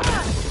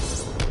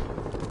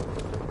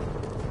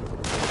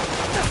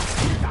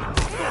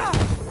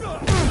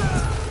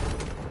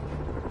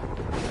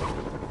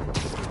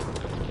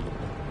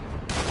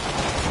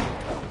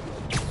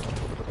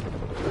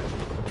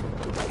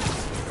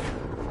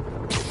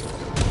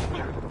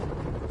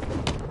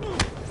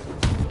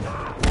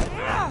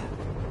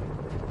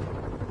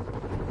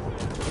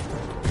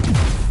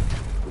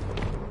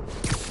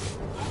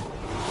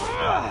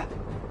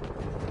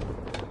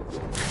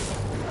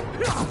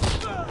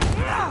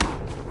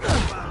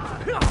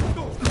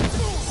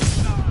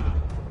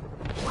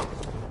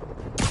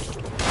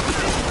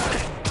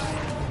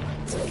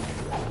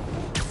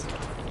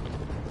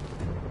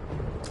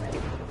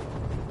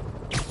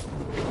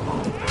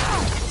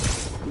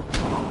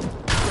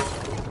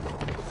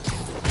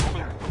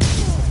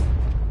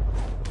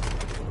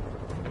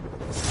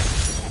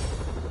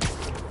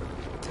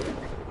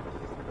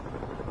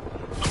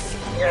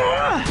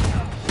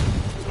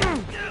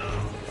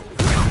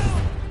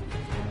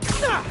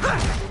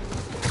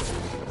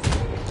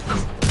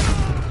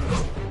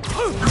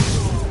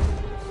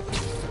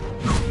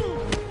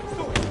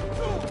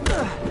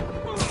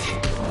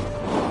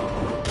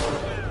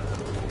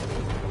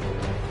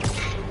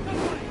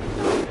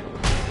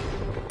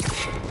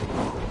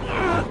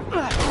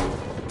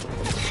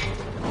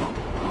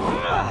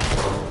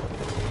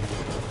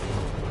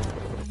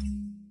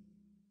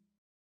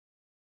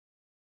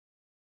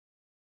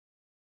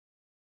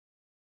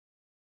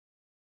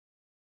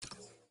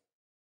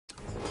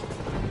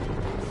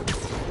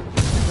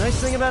 Nice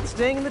thing about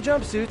staying in the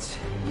jumpsuits,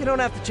 you don't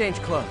have to change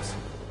clothes.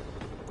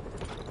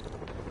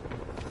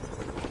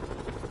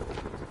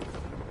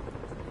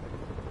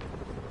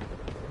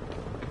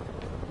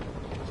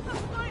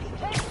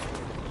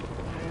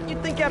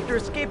 You'd think after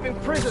escaping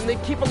prison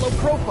they'd keep a low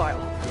profile.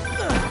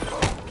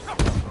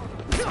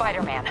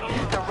 Spider-Man,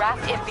 the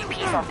Raft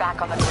MVPs are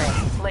back on the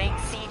grid, laying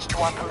siege to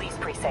our police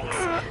precincts.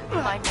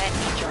 My men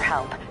need your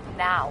help,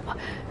 now.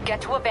 Get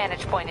to a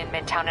vantage point in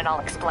Midtown and I'll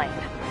explain.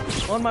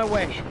 On my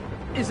way.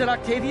 Is it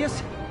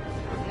Octavius?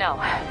 No,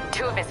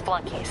 two of his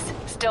flunkies,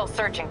 still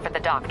searching for the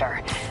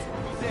doctor.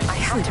 I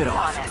have to be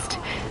honest,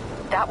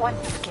 that one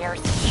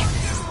scares me.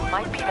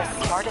 Might be the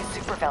smartest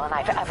supervillain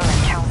I've ever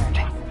encountered.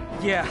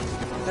 Yeah,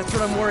 that's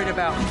what I'm worried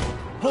about.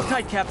 Hold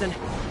tight, Captain. Get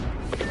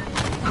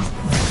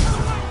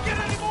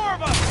any more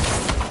of us!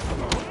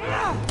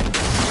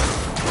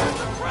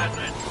 Mr.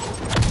 President,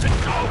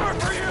 it's over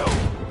for you!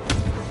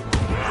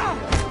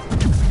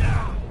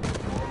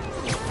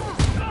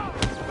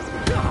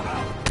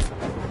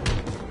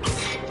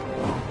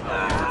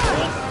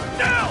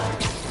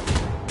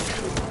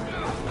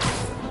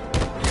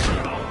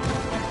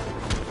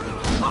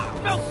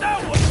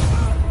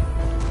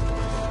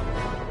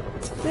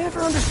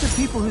 Never understood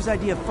people whose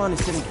idea of fun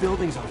is setting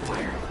buildings on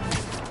fire.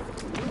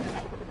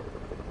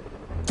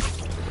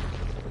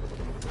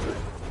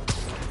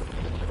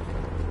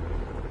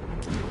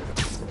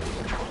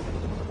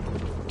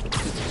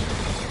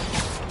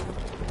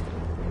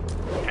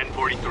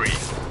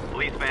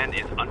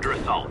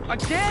 assault.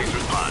 Again? Please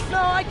respond. No,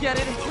 I get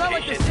it. It's not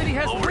like the city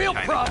has Lower real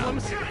Chinatown.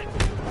 problems.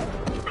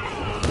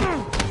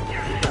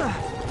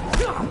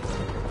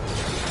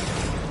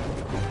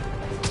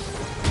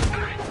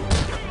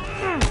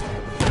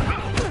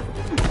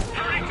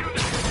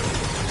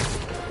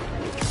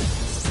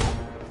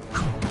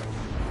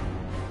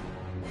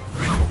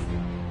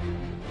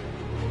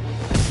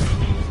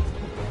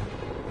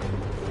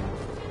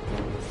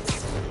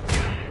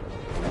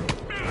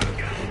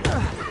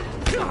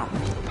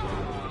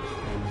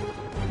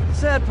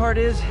 Sad part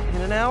is,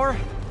 in an hour,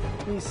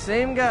 these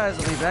same guys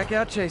will be back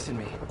out chasing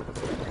me.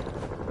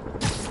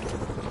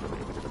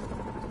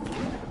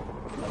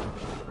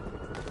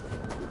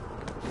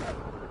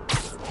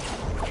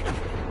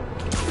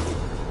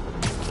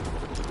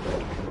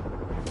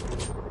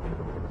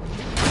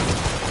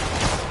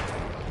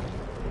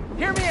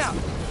 Hear me out.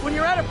 When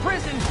you're out of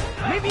prison,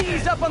 maybe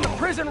ease up on the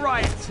prison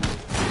riots.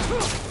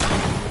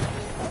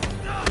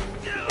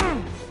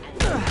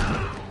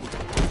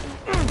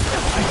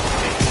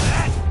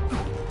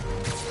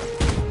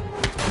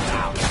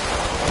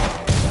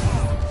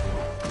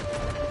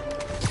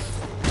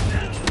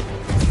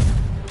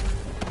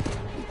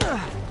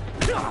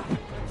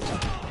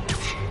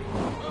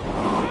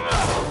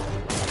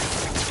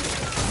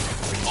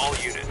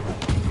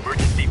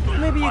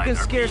 Maybe you can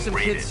scare some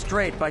kids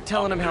straight by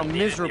telling them how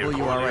miserable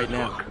you are right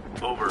now.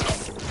 Over.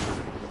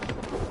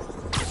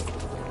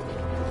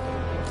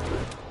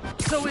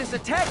 So is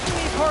attacking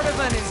me part of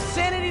an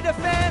insanity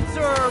defense,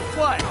 or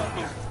what?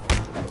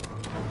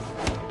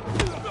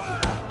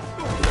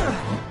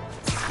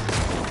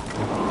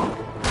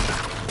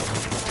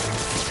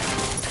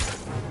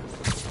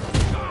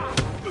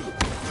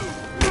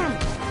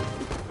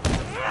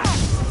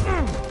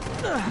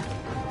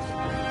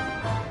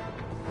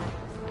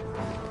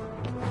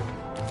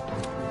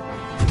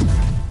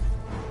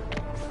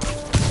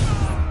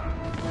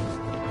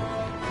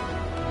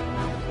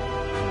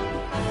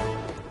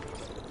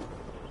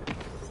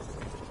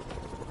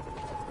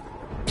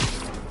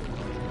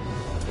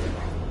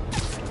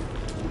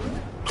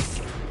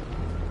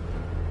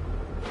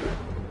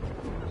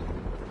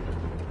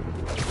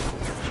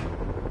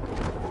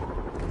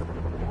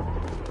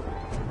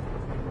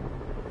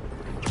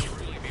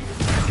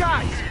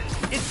 Guys,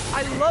 it's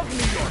I love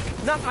New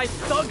York, not I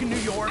thug New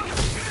York.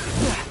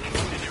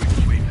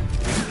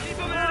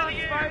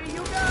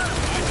 You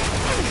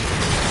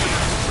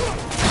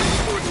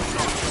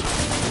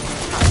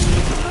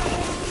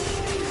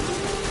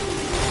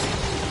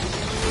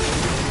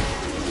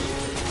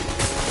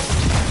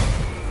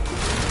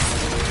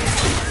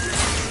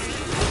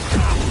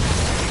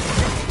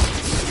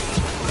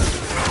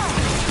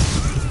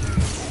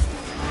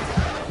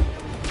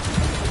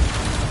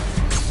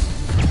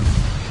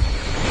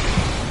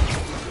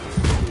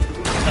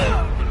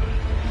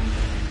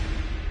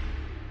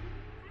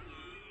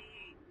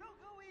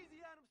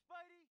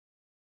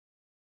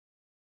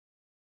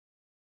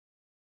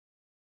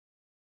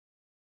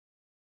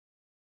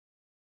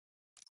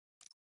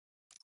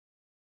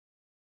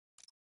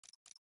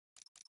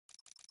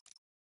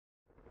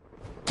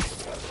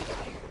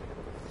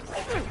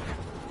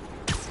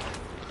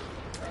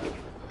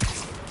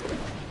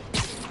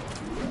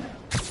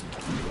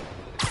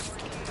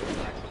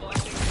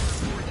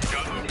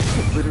got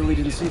Literally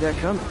didn't see that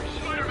coming.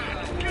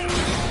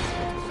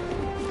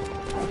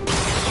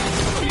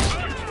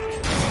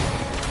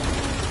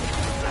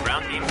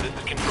 Ground team, this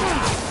is Control.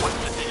 What's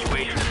the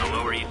situation in the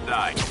Lower East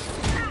Side?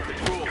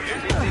 Control,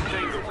 NBC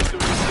Tango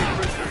pursuing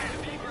prisoner.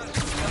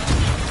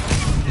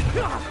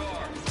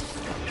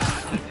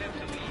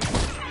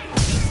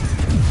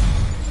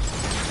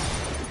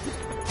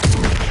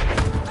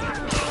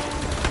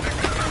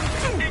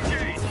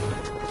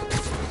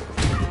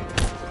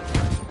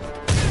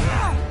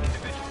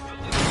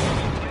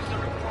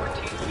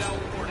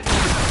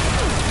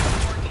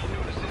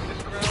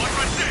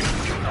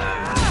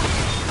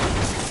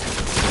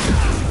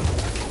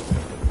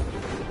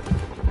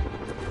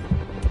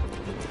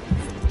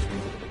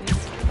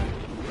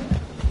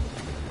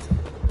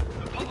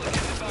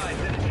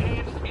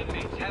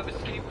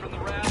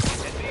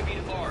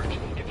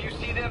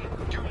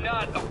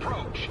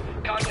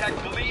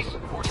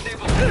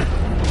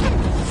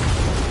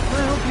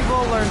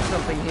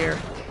 Something here,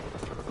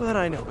 but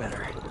I know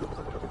better.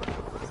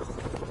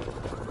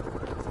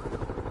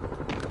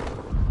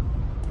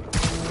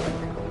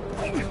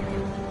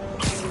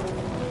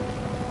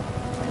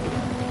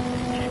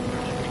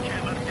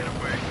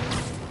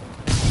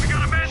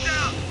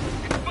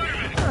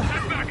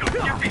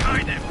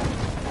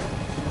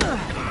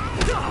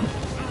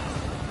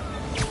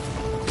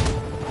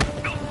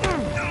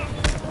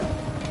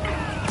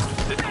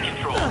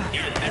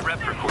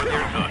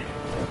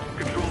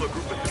 Control, a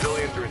group of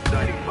civilians are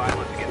inciting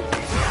violence against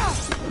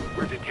people.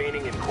 We're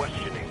detaining and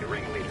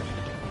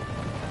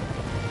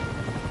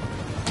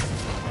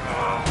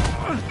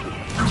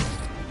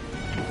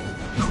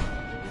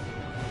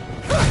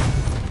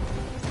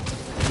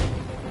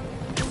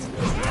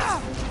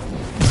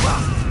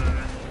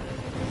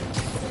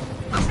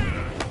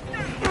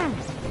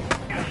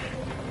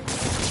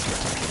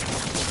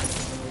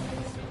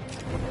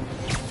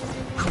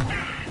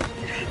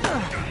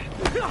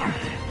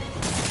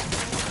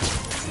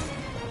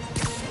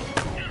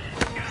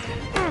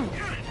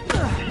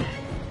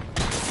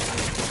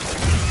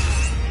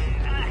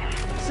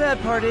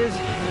bad part is,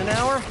 in an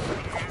hour,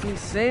 these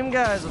same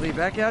guys will be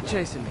back out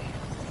chasing me.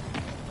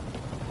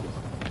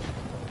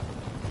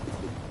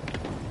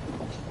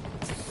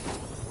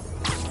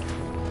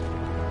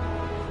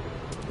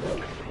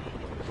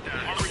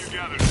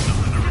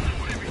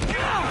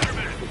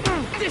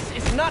 This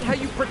is not how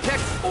you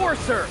protect or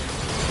serve!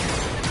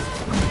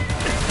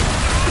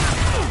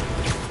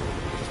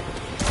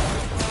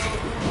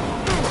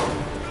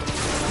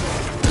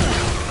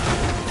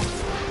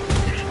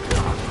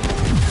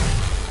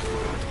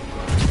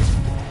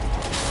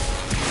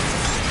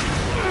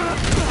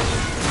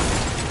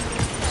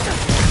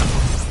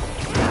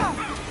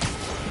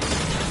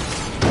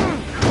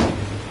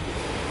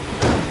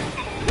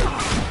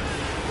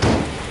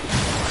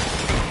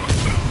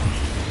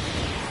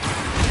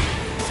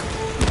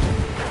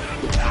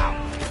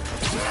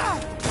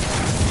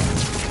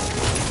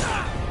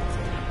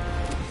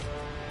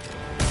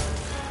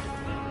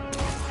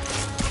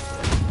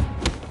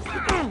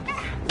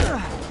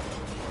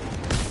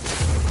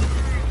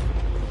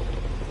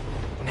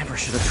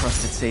 Should have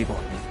trusted Sable.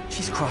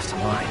 She's crossed a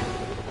line.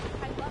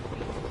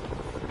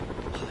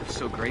 Oh, that was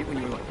so great when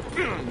you were like,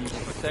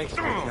 thanks,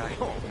 big guy.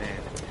 Oh,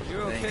 man.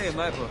 You're okay in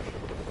my book.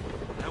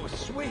 That was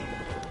sweet.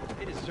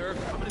 They deserve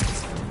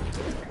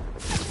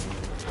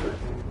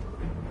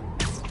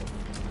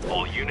it.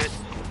 All units,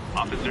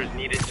 officers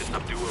needed to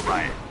subdue a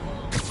riot.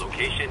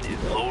 Location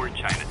is Lower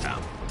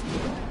Chinatown.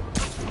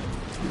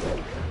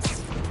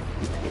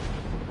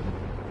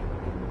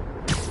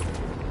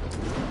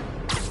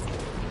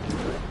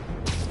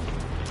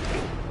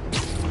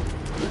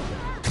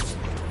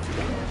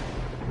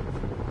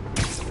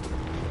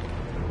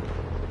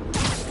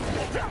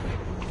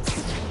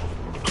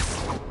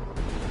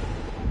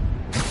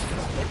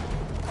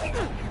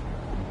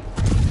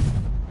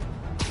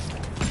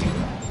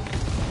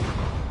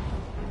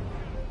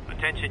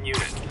 Attention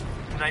units.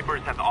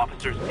 Snipers have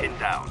officers pinned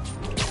down.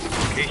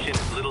 Location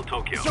is Little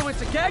Tokyo. So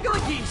it's a gaggle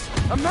of geese,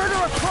 a murder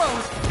of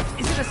crows.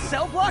 Is it a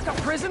cell block of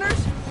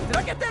prisoners? Did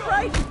I get that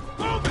right?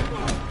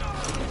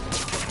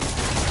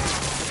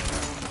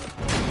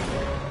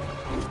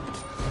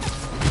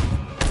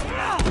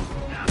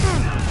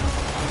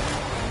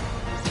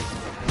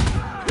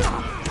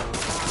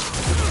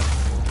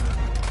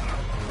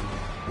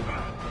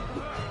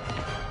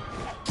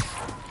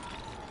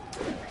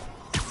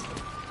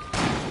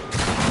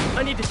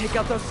 I need to take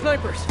out those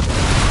snipers.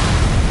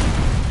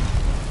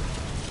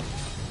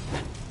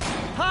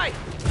 Hi,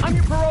 I'm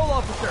your parole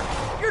officer.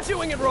 You're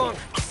doing it wrong.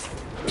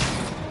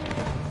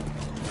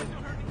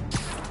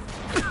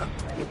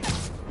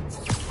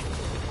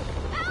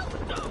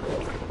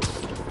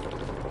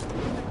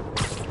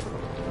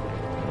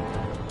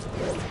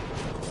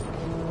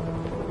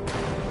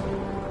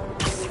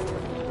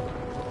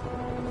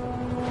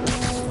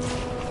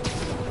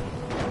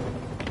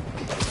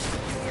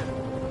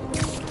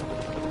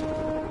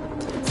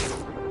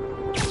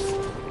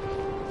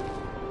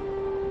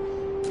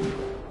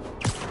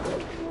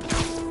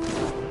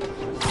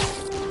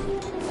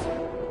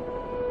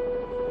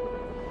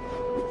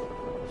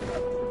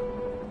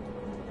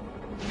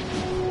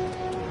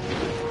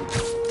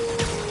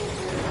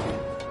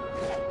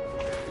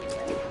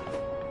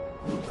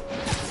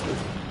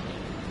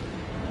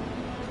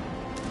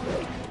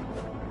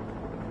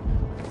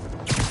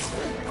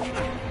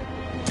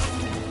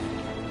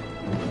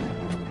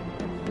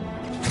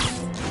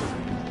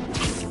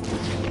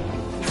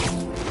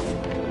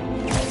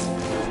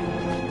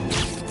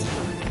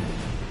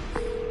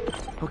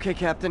 Okay,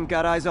 Captain,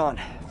 got eyes on.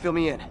 Fill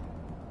me in.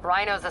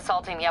 Rhino's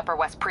assaulting the Upper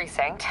West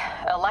Precinct.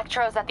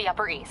 Electro's at the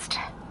Upper East.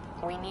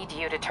 We need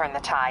you to turn the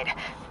tide.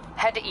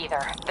 Head to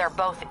either. They're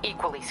both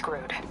equally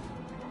screwed.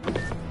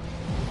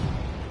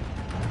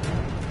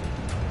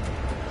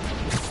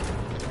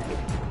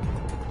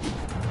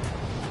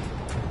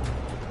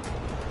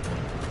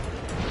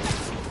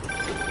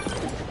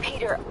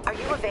 Peter, are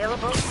you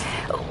available?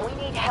 We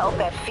need help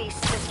at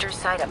Feast's sister's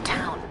site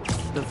uptown.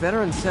 The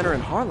Veterans Center in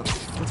Harlem.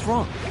 What's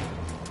wrong?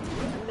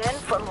 Men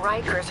from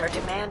Rikers are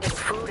demanding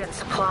food and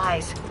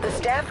supplies. The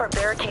staff are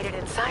barricaded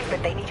inside,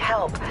 but they need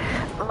help.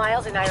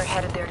 Miles and I are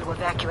headed there to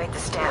evacuate the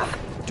staff.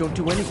 Don't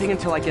do anything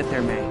until I get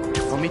there, May.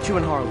 I'll meet you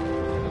in Harlem.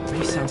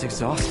 May sounds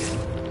exhausted.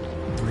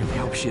 I really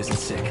hope she isn't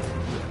sick.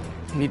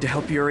 I need to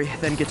help Yuri,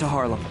 then get to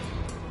Harlem.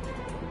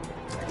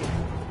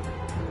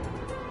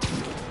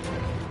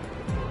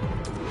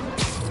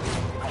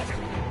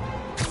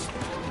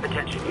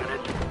 Attention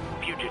units.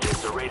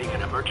 Fugitives are raiding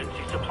an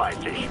emergency supply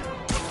station.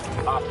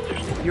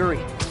 Officers. Yuri,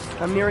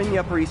 I'm nearing the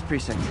Upper East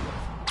Precinct.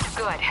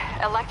 Good.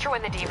 Electro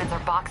and the demons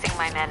are boxing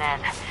my men in.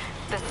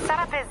 The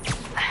setup is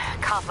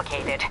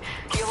complicated.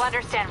 You'll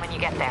understand when you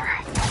get there.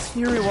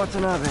 Yuri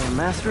Watanabe,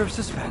 master of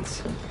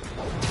suspense.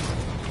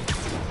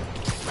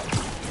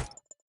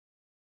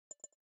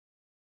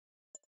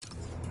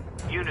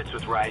 Units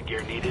with riot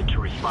gear needed to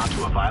respond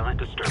to a violent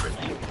disturbance.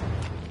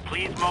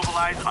 Please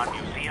mobilize on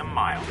Museum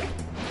Mile.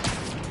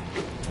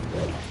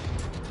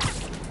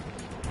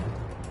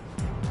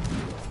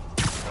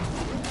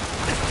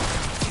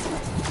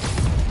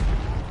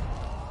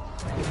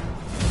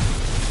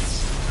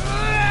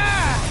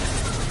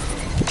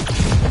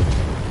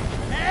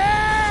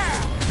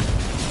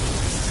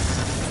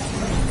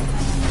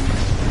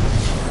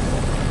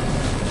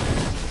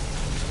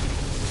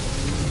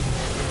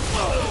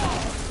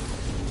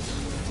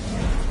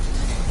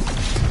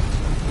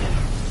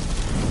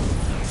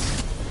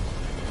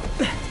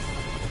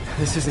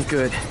 This isn't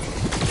good.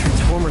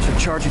 Transformers are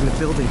charging the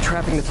building,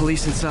 trapping the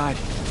police inside.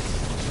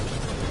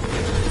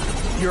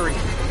 Yuri,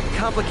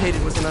 complicated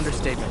was an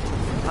understatement.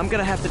 I'm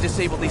gonna have to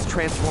disable these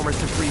transformers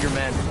to free your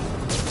men. Even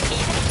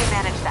if you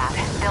manage that,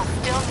 they'll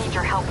still need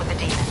your help with the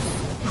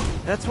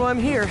demons. That's why I'm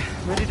here,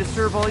 ready to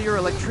serve all your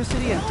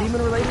electricity and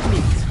demon-related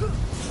needs.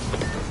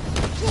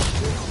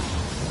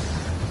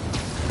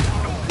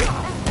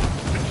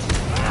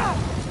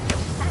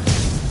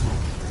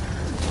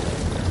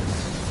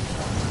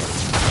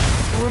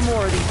 Four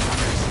more of these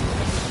fuckers.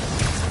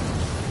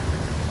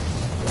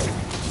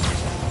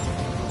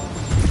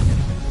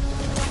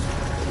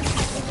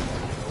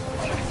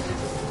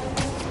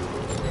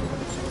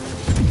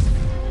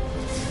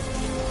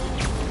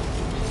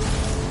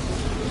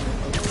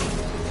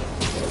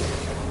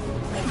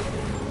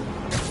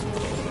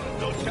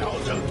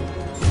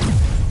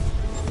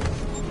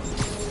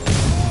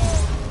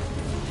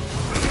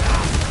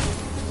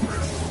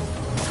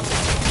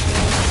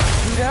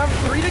 Down,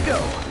 3 to go.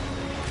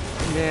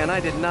 Man, I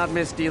did not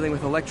miss dealing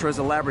with Electro's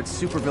elaborate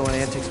supervillain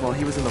antics while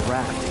he was in the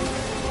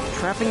raft.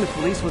 Trapping the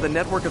police with a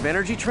network of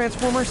energy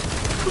transformers?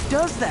 Who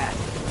does that?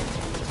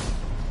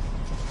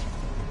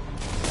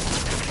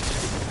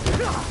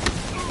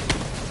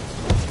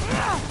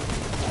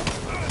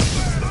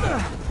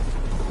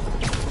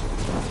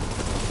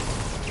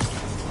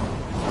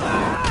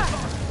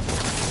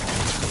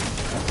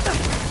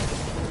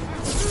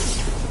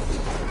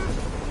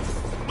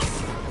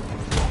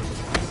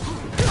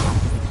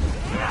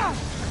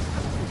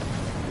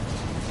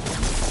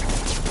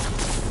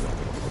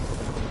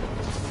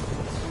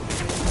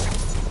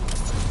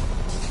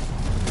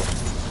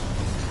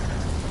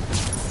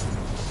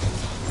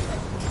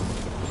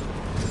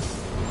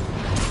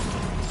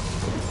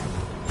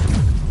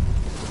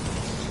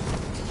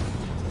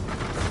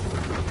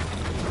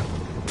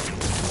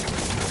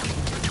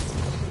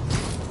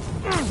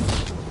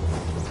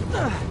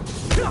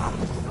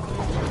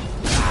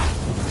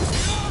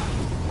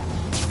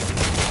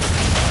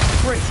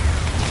 Great.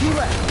 2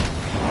 left.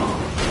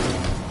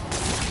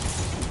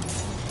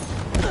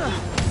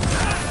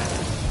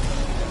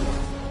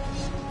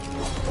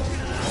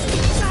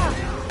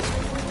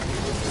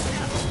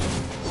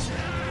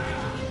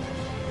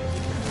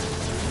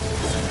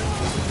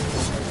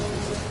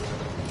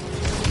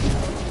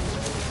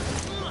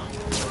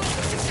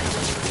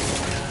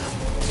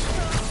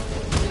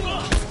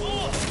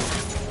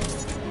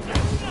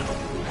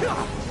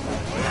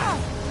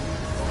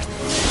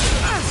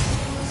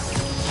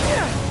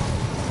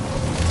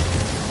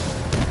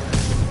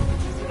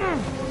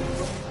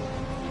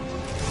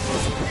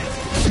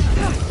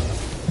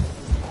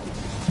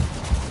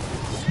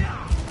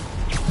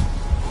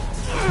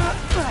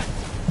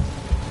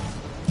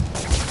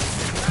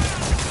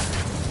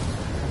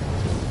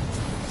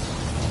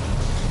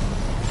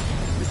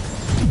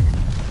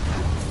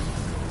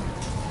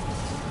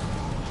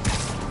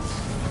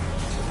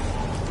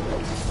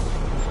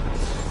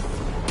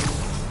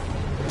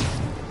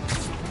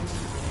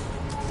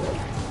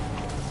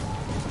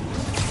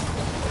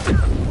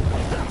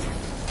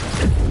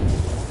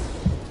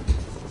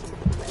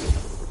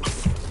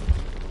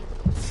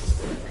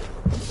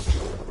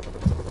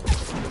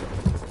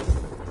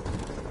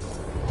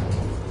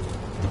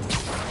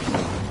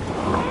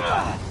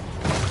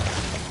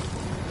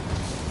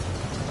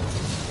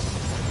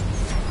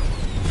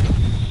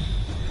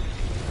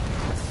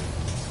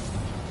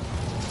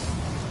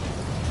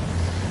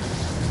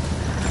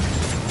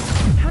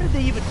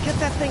 Get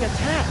that thing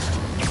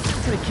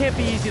attached. But it can't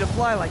be easy to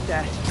fly like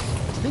that.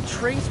 Did they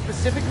train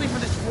specifically for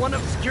this one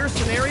obscure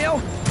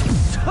scenario?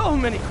 So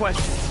many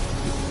questions.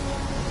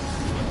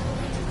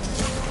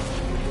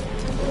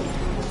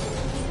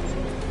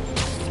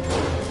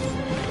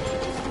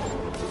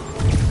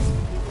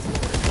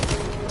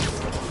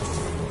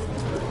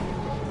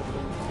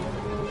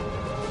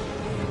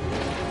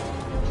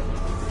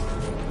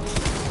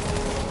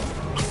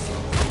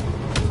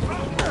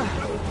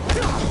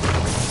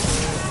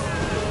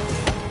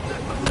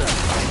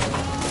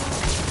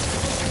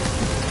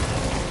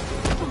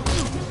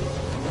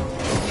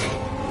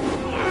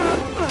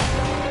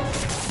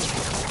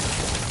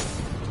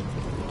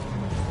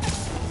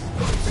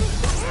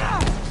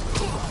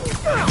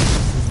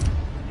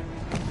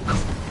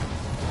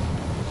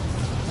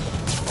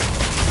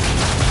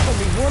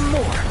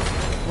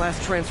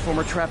 Last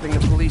transformer trapping the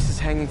police is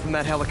hanging from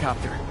that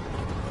helicopter.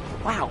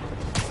 Wow.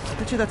 I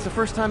bet you that's the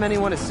first time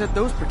anyone has said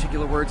those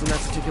particular words in that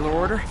particular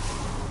order.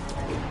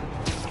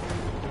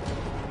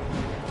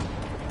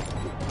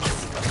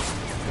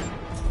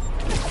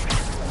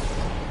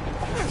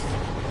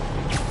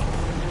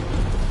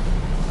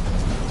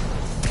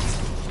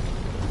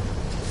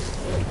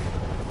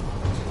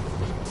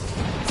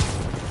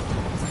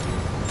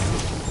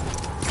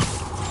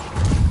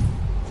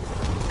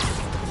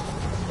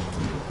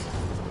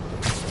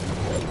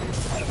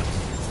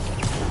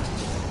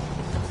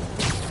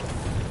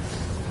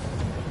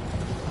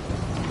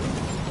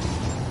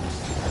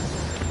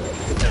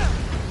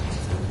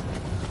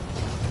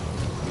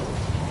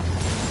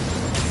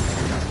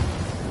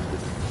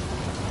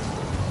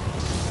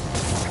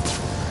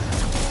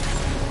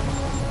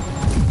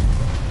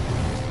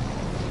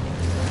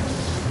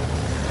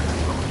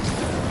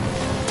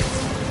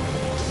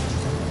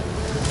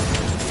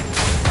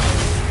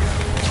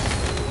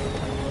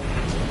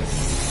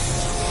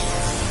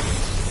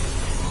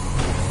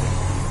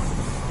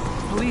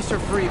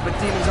 but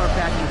demons aren't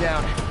backing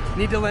down.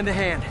 Need to lend a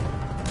hand.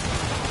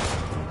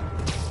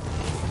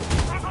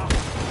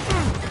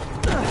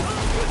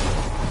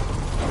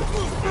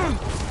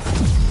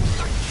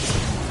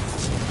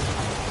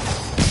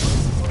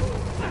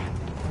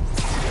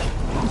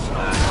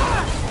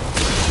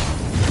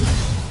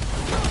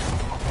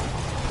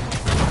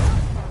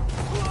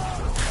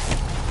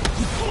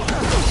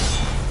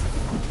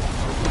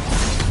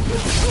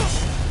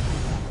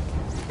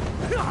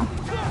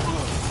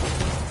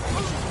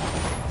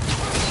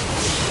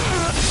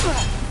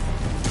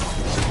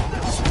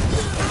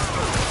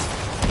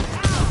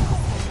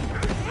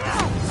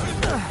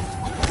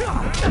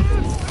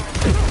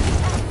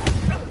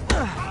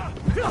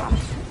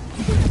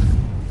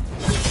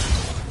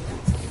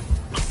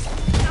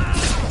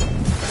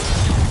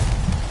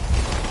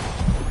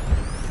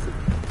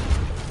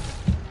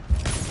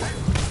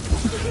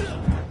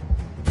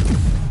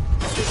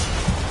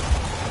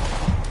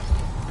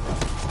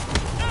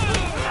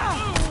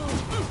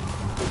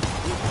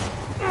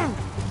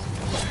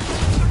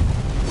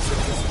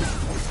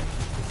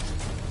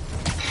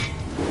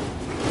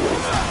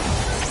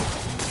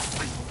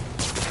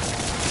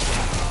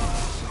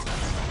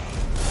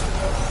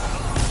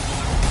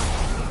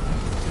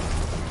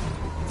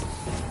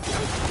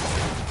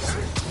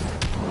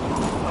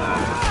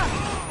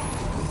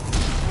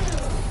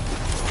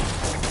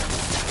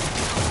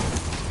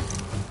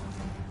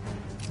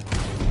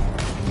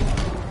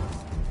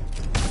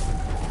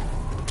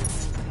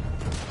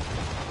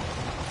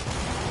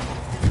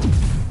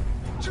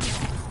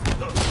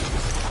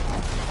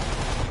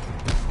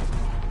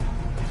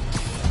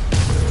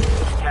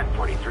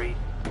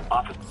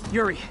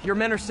 Yuri, your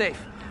men are safe.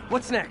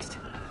 What's next?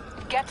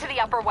 Get to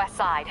the Upper West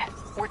Side.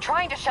 We're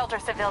trying to shelter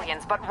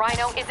civilians, but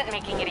Rhino isn't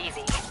making it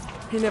easy.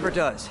 He never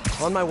does.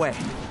 On my way.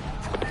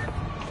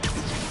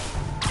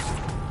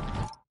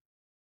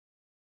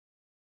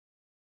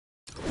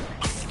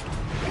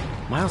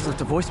 Miles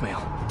left a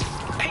voicemail.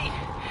 Pete!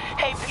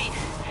 Hey, Pete.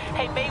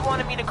 Hey, May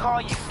wanted me to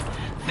call you.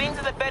 Things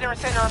at the Veteran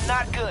Center are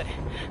not good.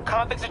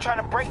 Convicts are trying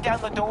to break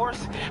down the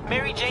doors.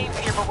 Mary Jane's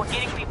here, but we're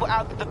getting people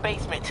out to the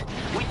basement.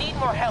 We need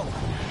more help.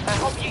 I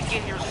hope you can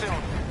get here soon.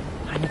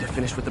 I need to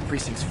finish with the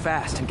precincts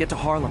fast and get to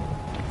Harlem.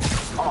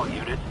 All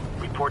units,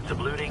 reports of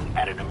looting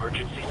at an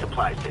emergency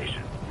supply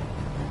station.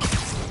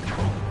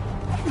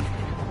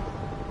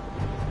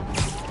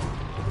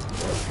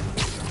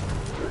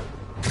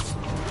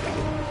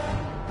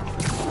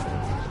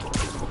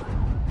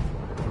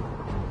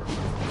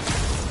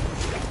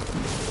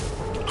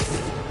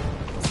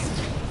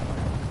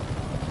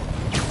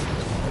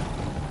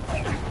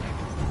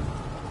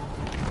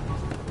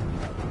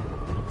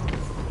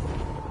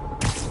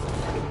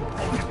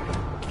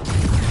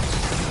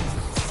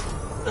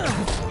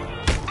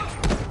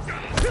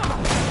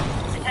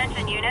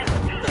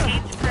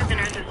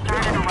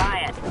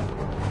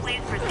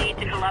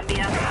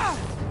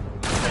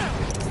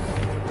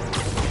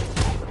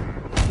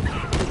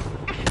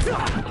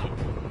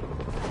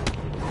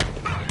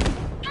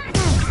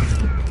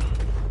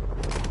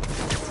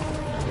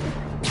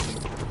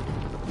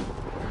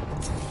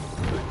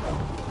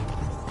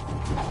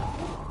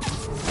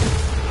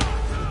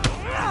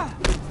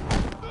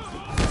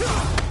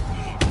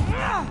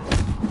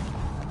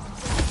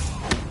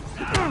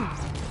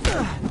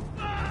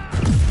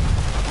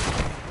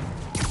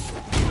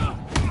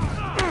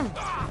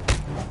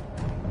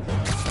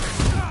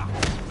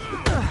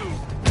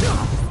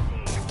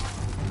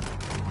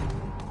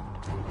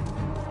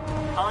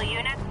 All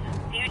units,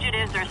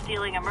 fugitives are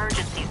stealing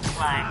emergency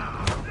supplies.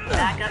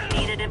 Backup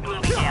needed in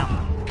Bloomingdale.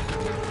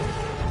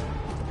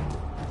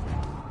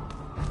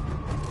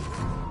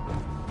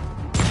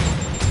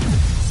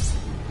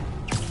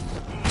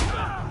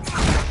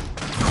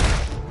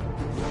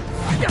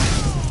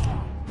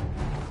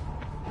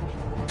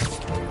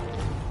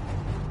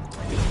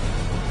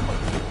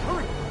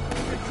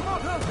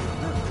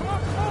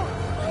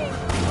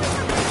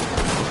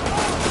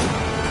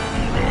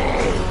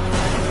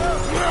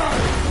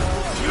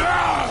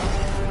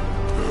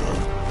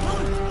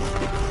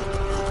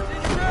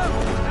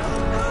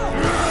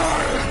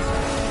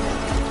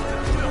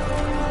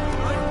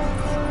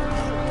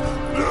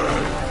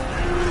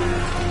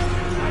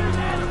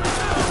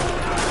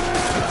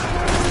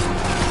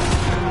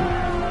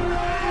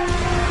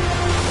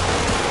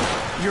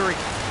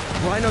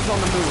 Rhino's on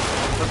the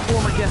move, but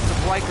former guests of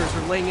Rikers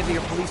are laying into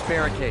your police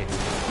barricades.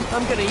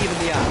 I'm gonna even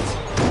the odds.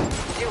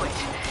 Do it.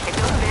 If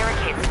those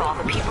barricades fall,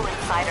 the people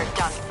inside are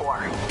done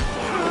for.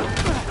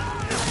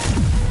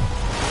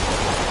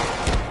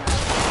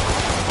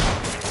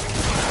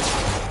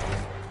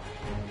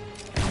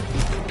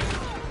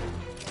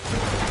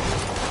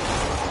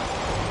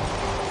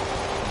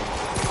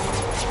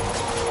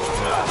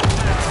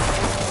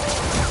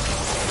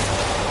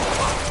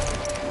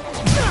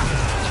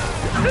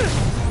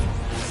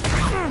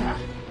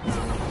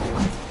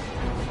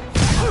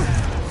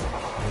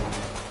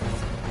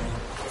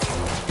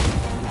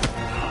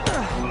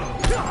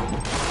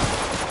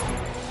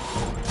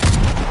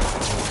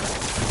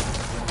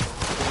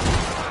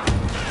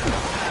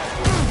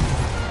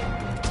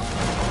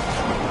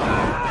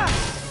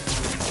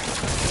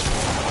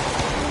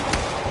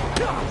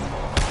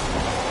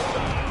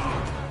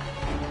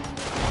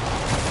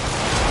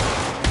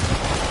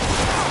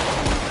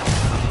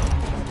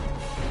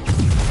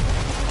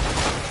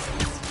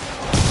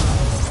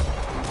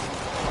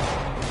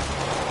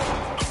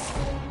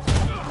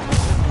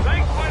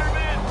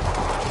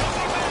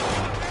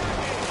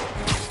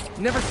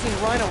 Never seen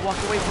Rhino walk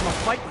away from a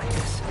fight like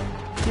this.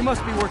 He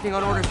must be working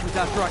on orders from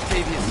Dr.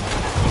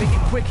 Octavius, making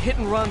quick hit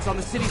and runs on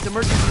the city's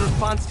emergency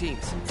response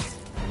teams.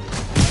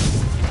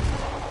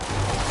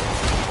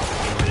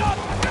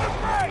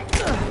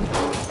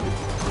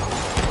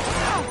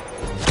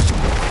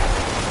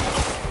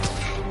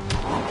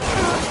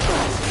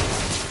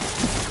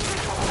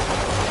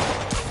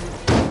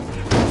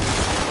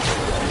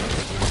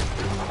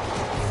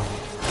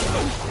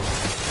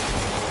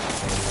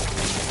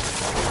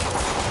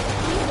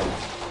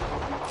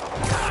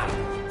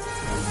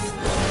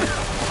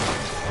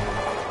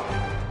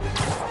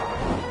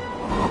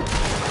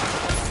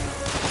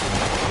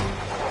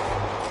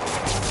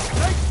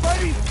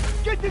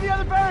 Get to the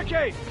other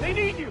barricade! They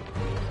need you!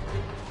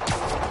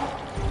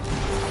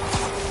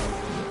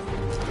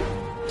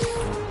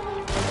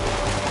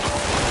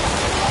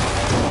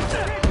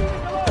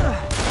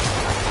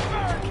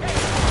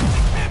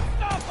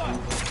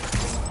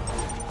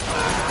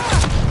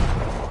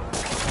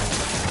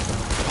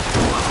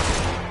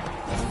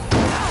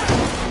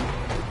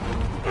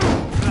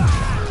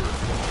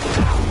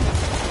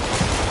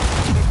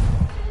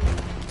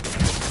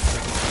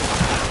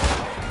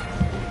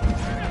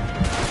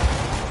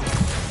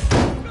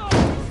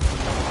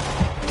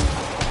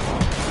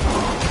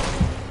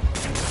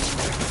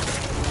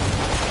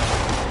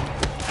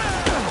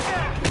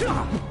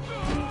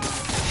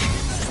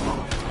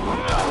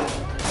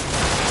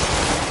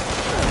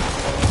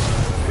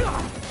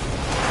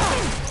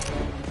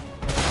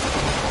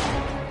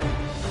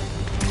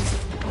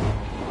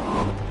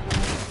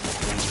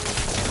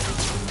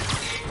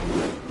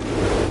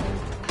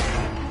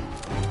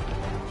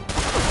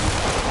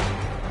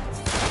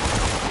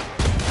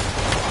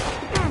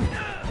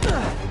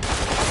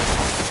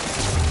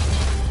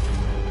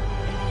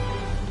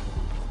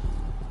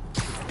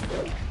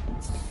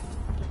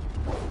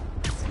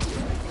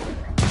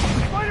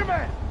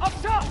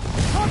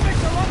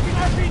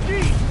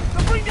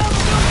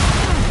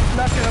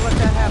 Not gonna let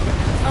that happen.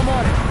 I'm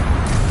on it.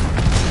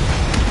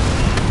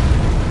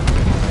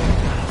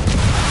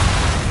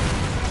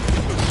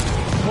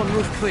 One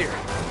roof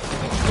clear.